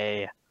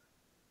a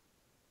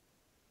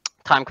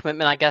time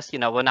commitment, I guess. We're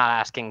not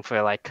asking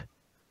for like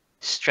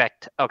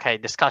strict, okay,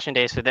 discussion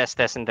days for this,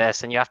 this, and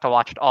this, and you have to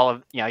watch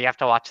you have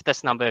to watch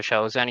this number of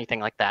shows or anything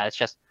like that. It's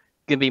just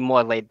gonna be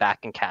more laid back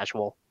and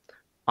casual.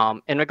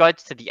 In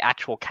regards to the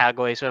actual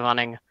categories we're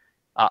running,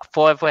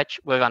 4 of which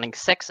we're running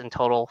 6 in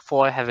total.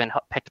 4 have been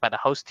picked by the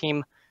host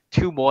team.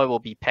 2 more will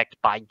be picked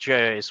by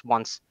jurors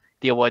once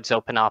the awards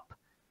open up.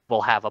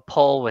 We'll have a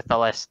poll with the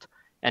list,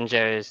 and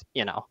jurors,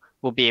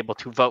 will be able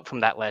to vote from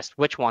that list.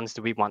 Which ones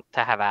do we want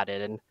to have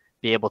added, and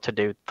be able to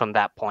do from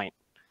that point.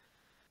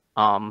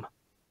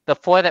 The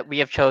 4 that we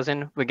have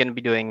chosen, we're going to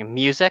be doing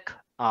music,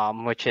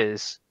 which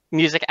is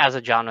music as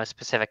a genre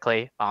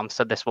specifically.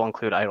 So this will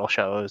include idol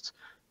shows,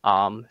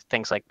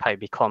 things like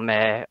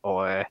Paibikome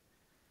or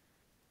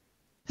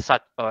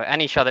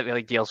any show that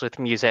really deals with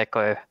music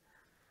or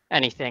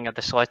anything of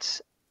the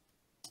sorts.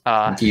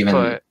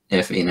 Even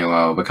if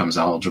Inuo becomes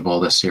eligible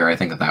this year, I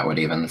think that would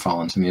even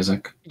fall into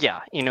music.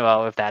 Yeah,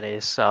 Inuo,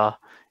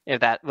 if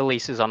that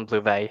releases on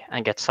Blu-ray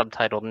and gets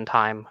subtitled in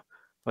time,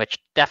 which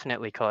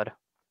definitely could.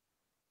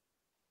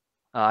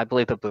 I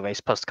believe the Blu-ray is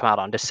supposed to come out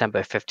on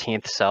December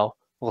 15th, so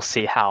we'll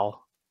see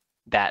how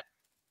that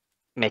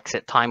makes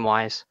it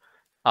time-wise.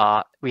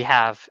 We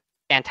have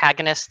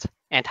Antagonist.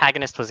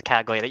 Antagonist was a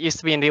category that used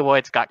to be in the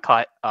awards, got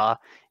cut.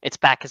 It's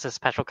back as a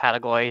special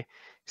category.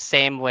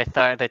 Same with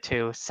the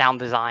 2, sound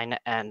design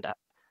and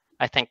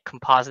I think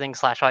compositing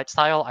 / art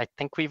style. I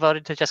think we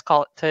voted to just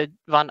call it to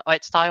run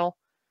art style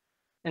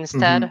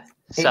instead. Mm-hmm.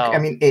 So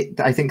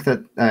I think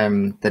that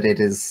that it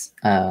is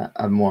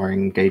a more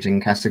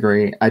engaging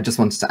category. I just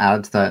wanted to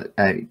add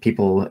that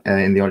people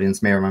in the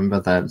audience may remember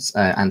that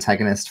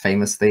Antagonist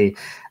famously,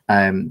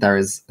 there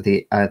is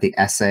the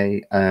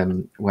essay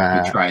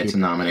where we tried to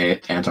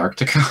nominate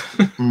Antarctica.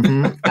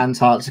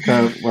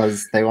 Antarctica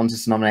they wanted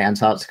to nominate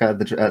Antarctica.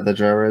 The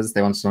jurors,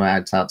 they wanted to nominate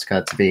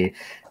Antarctica to be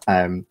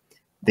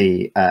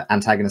the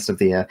antagonist of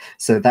the year.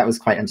 So that was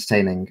quite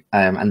entertaining.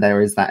 And there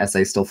is that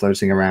essay still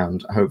floating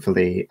around.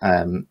 Hopefully,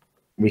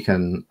 we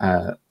can.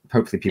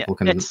 Hopefully, people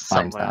can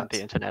find that on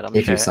the internet.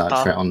 if you search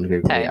for it on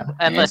Google. Hey, yeah.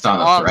 And listen,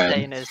 all I'm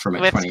saying is,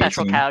 with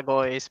special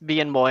categories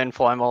being more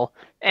informal,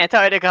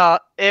 Antarctica.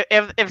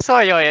 If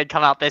Soyoy had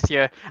come out this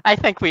year, I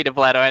think we'd have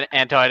let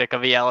Antarctica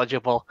be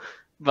eligible.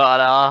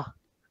 But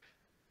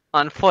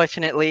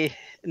unfortunately,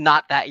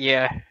 not that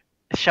year.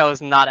 The show's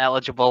not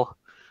eligible.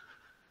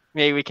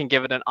 Maybe we can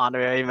give it an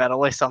honorary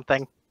medal or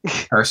something.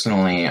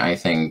 Personally, I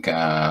think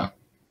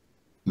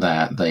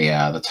that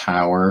the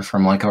tower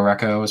from Like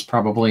Oreko is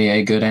probably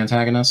a good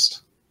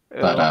antagonist.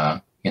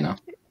 But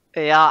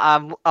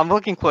Yeah, I'm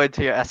looking forward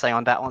to your essay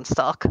on that one,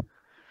 Stock.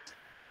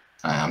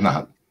 I'm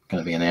not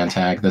gonna be an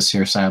antag this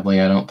year, sadly.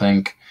 I don't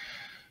think.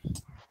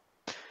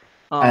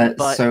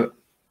 But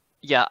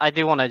yeah, I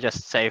do want to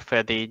just say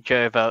for the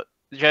jury vote,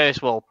 the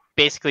jurors will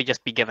basically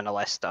just be given a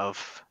list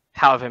of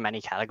however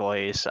many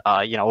categories.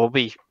 We'll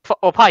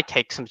probably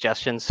take some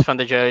suggestions from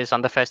the jurors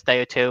on the first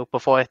day or 2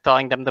 before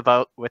throwing them the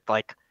vote with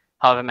like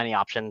however many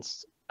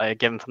options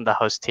given from the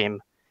host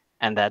team,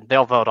 and then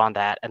they'll vote on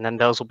that, and then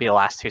those will be the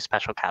last 2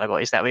 special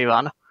categories that we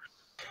run.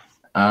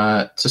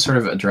 To sort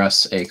of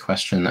address a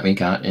question that we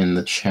got in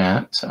the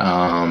chat,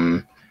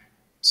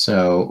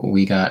 so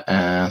we got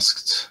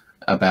asked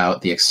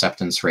about the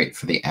acceptance rate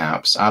for the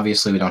apps.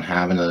 Obviously, we don't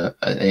have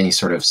any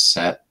sort of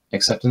set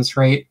acceptance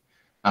rate.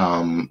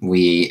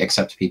 We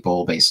accept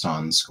people based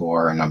on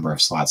score and number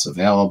of slots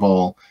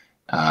available,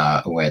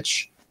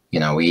 which,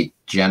 we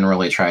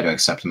generally try to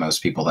accept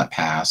most people that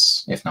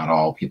pass, if not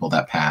all people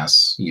that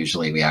pass.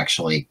 Usually we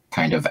actually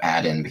kind of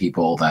add in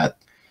people that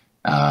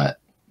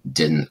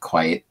didn't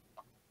quite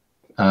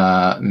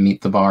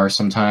meet the bar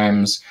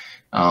sometimes.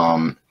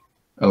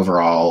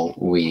 Overall,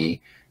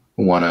 we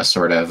want to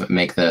sort of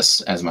make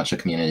this as much a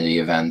community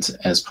event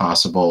as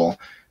possible.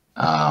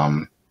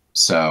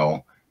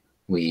 So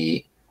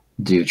we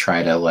do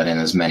try to let in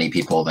as many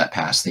people that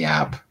pass the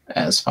app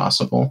as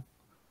possible.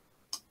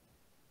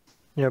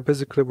 Yeah,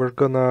 basically we're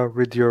gonna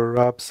read your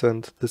apps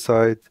and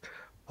decide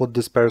would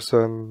this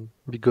person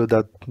be good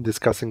at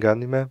discussing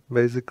anime,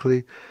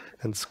 basically,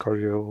 and score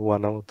you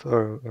 1 out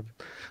or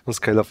on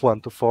scale of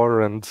 1 to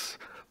 4, and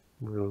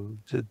we'll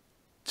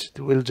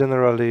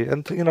generally,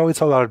 and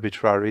it's all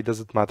arbitrary. It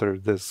doesn't matter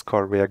if the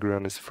score we agree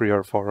on is 3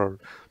 or 4 or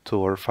 2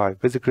 or 5.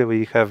 Basically,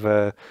 we have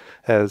a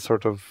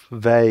sort of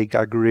vague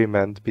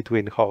agreement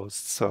between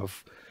hosts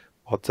of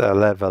what a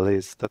level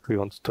is that we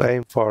want to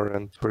aim for,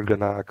 and we're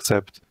gonna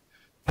accept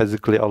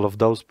basically all of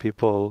those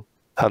people,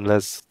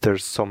 unless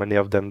there's so many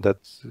of them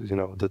that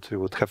that we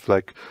would have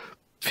like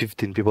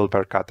 15 people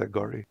per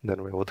category.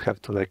 Then we would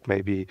have to like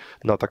maybe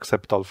not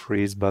accept all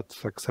threes, but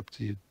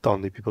accept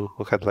only people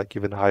who had like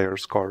even higher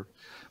score.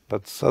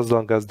 But as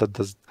long as that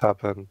doesn't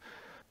happen,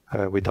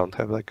 we don't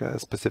have like a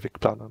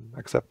specific plan on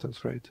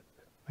acceptance rate.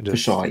 For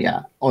sure,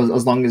 yeah.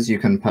 As long as you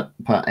can put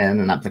in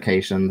an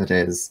application that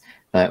is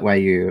where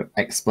you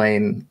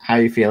explain how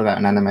you feel about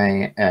an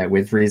anime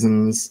with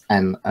reasons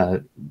and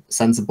a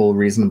sensible,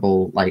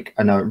 reasonable, like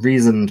in a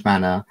reasoned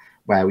manner,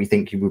 where we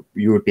think you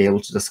would be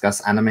able to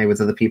discuss anime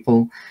with other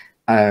people.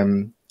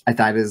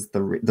 That is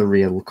the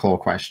real core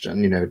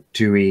question.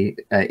 Do we,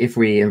 if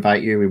we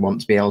invite you, we want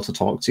to be able to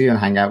talk to you and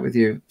hang out with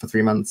you for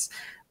 3 months.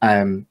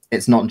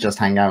 It's not just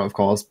hang out, of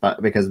course,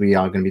 but because we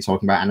are going to be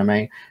talking about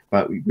anime,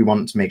 but we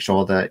want to make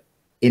sure that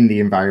in the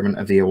environment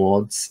of the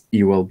awards,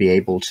 you will be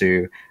able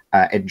to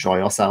enjoy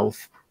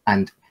yourself.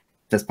 And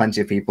there's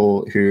plenty of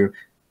people who,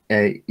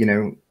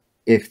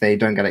 if they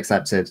don't get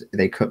accepted,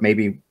 they could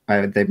maybe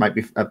they might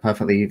be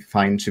perfectly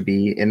fine to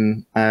be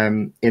in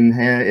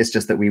here. It's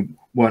just that we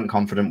weren't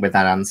confident with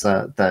that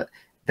answer that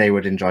they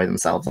would enjoy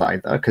themselves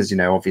either, because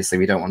obviously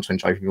we don't want to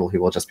enjoy people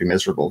who will just be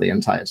miserable the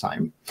entire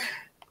time.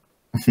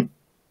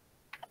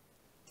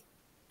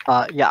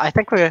 Yeah, I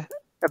think we're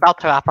about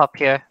to wrap up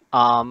here.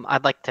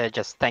 I'd like to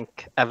just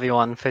thank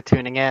everyone for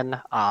tuning in.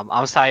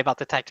 I'm sorry about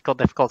the technical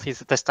difficulties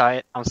at the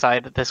start. I'm sorry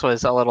that this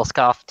was a little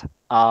scuffed.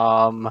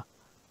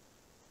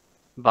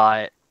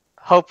 But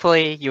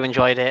hopefully you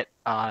enjoyed it.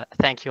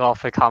 Thank you all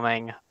for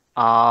coming.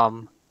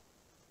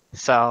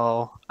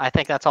 So I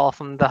think that's all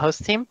from the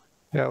host team.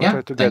 Yeah, we'll Yeah,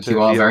 try to thank get you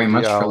the all very VOD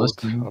much for out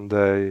listening. on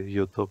the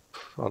YouTube,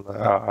 on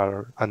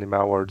our Anime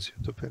Awards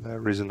YouTube in a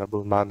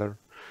reasonable manner.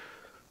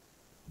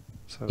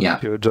 So Yeah.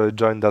 if you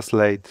joined us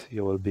late,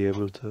 you will be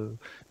able to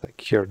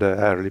hear the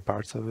early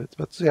parts of it.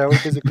 But yeah, we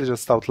basically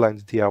just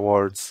outlined the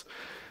awards.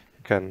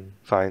 You can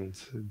find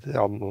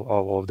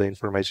all of the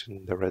information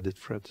in the Reddit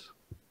thread.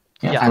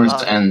 Yeah, Yeah, of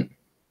course. And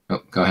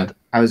go ahead.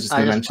 I was just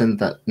going to mention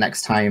that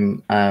next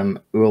time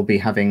we will be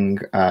having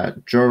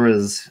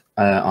jurors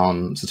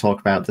on to talk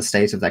about the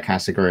state of their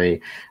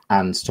category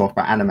and to talk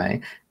about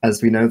anime,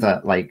 as we know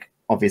that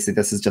obviously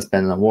this has just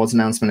been an awards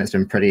announcement. It's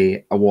been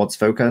pretty awards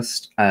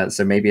focused,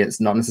 so maybe it's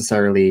not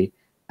necessarily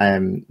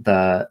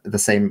the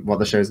same what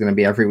the show is going to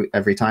be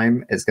every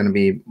time. It's going to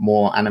be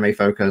more anime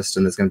focused,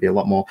 and there's going to be a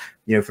lot more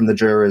from the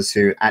jurors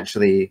who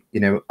actually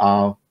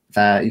are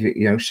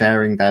there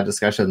sharing their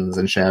discussions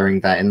and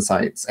sharing their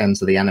insights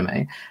into the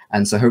anime.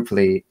 And so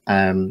hopefully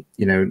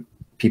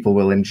people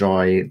will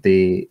enjoy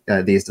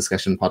these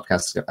discussion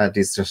podcasts,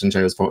 these discussion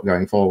shows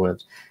going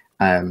forward,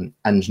 and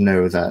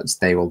know that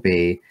they will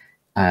be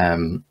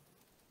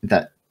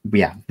that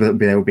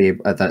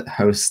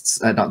hosts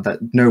that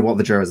know what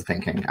the jurors are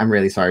thinking. I'm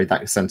really sorry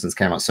that sentence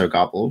came out so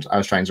garbled. I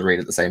was trying to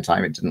read at the same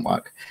time, it didn't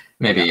work.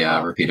 Maybe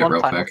repeat it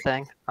real quick.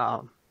 Thing.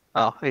 Oh,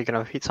 are you gonna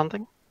repeat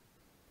something?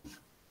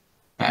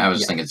 I was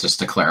just thinking, just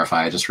to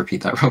clarify, just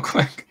repeat that real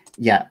quick.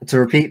 Yeah, to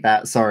repeat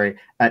that, sorry.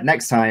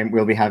 Next time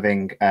we'll be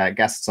having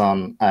guests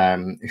on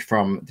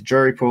from the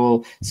jury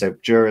pool, so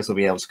jurors will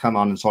be able to come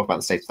on and talk about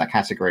the state of that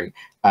category.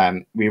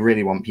 We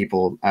really want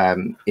people.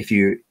 If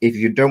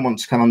you don't want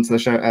to come on to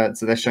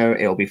the show,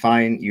 it'll be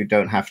fine. You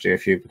don't have to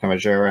if you become a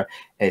juror.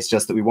 It's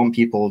just that we want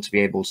people to be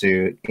able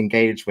to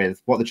engage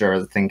with what the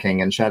jurors are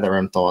thinking and share their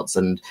own thoughts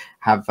and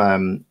have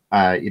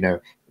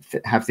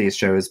have these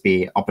shows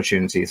be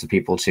opportunities for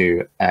people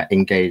to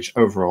engage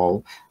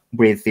overall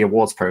with the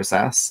awards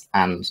process.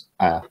 And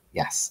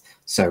yes,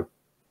 so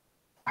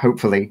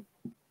hopefully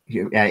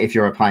if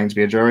you're applying to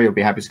be a juror, you'll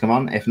be happy to come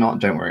on. If not,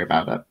 don't worry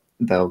about it.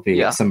 There'll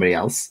be somebody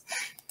else.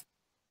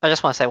 I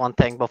just want to say one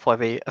thing before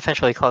we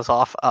officially close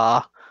off.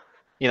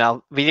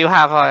 We do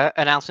have our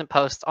announcement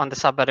post on the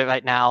subreddit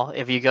right now.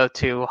 If you go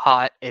to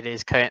Hot, it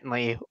is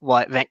currently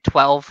rank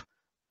 12.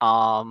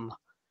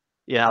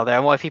 There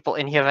are more people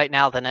in here right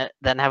now than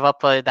have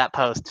uploaded that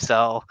post.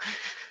 So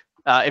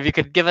if you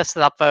could give us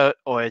an upvote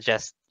or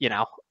just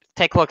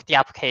take a look at the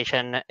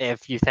application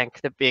if you think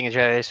that being a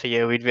juror is for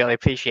you, we'd really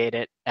appreciate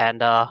it.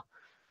 And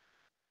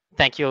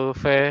thank you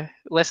for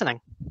listening.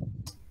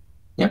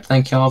 Yep,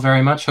 thank you all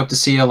very much. Hope to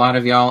see a lot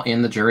of y'all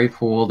in the jury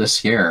pool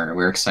this year.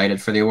 We're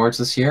excited for the awards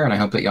this year, and I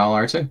hope that y'all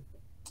are too.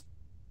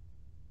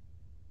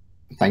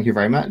 Thank you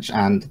very much.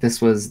 And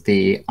this was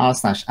the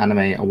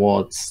r/Anime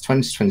Awards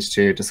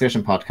 2022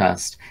 discussion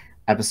podcast,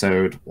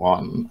 episode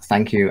 1.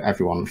 Thank you,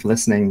 everyone, for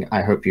listening.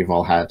 I hope you've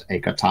all had a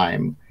good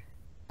time.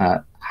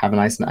 Have a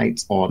nice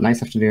night, or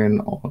nice afternoon,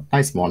 or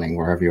nice morning,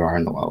 wherever you are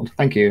in the world.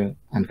 Thank you,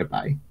 and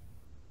goodbye.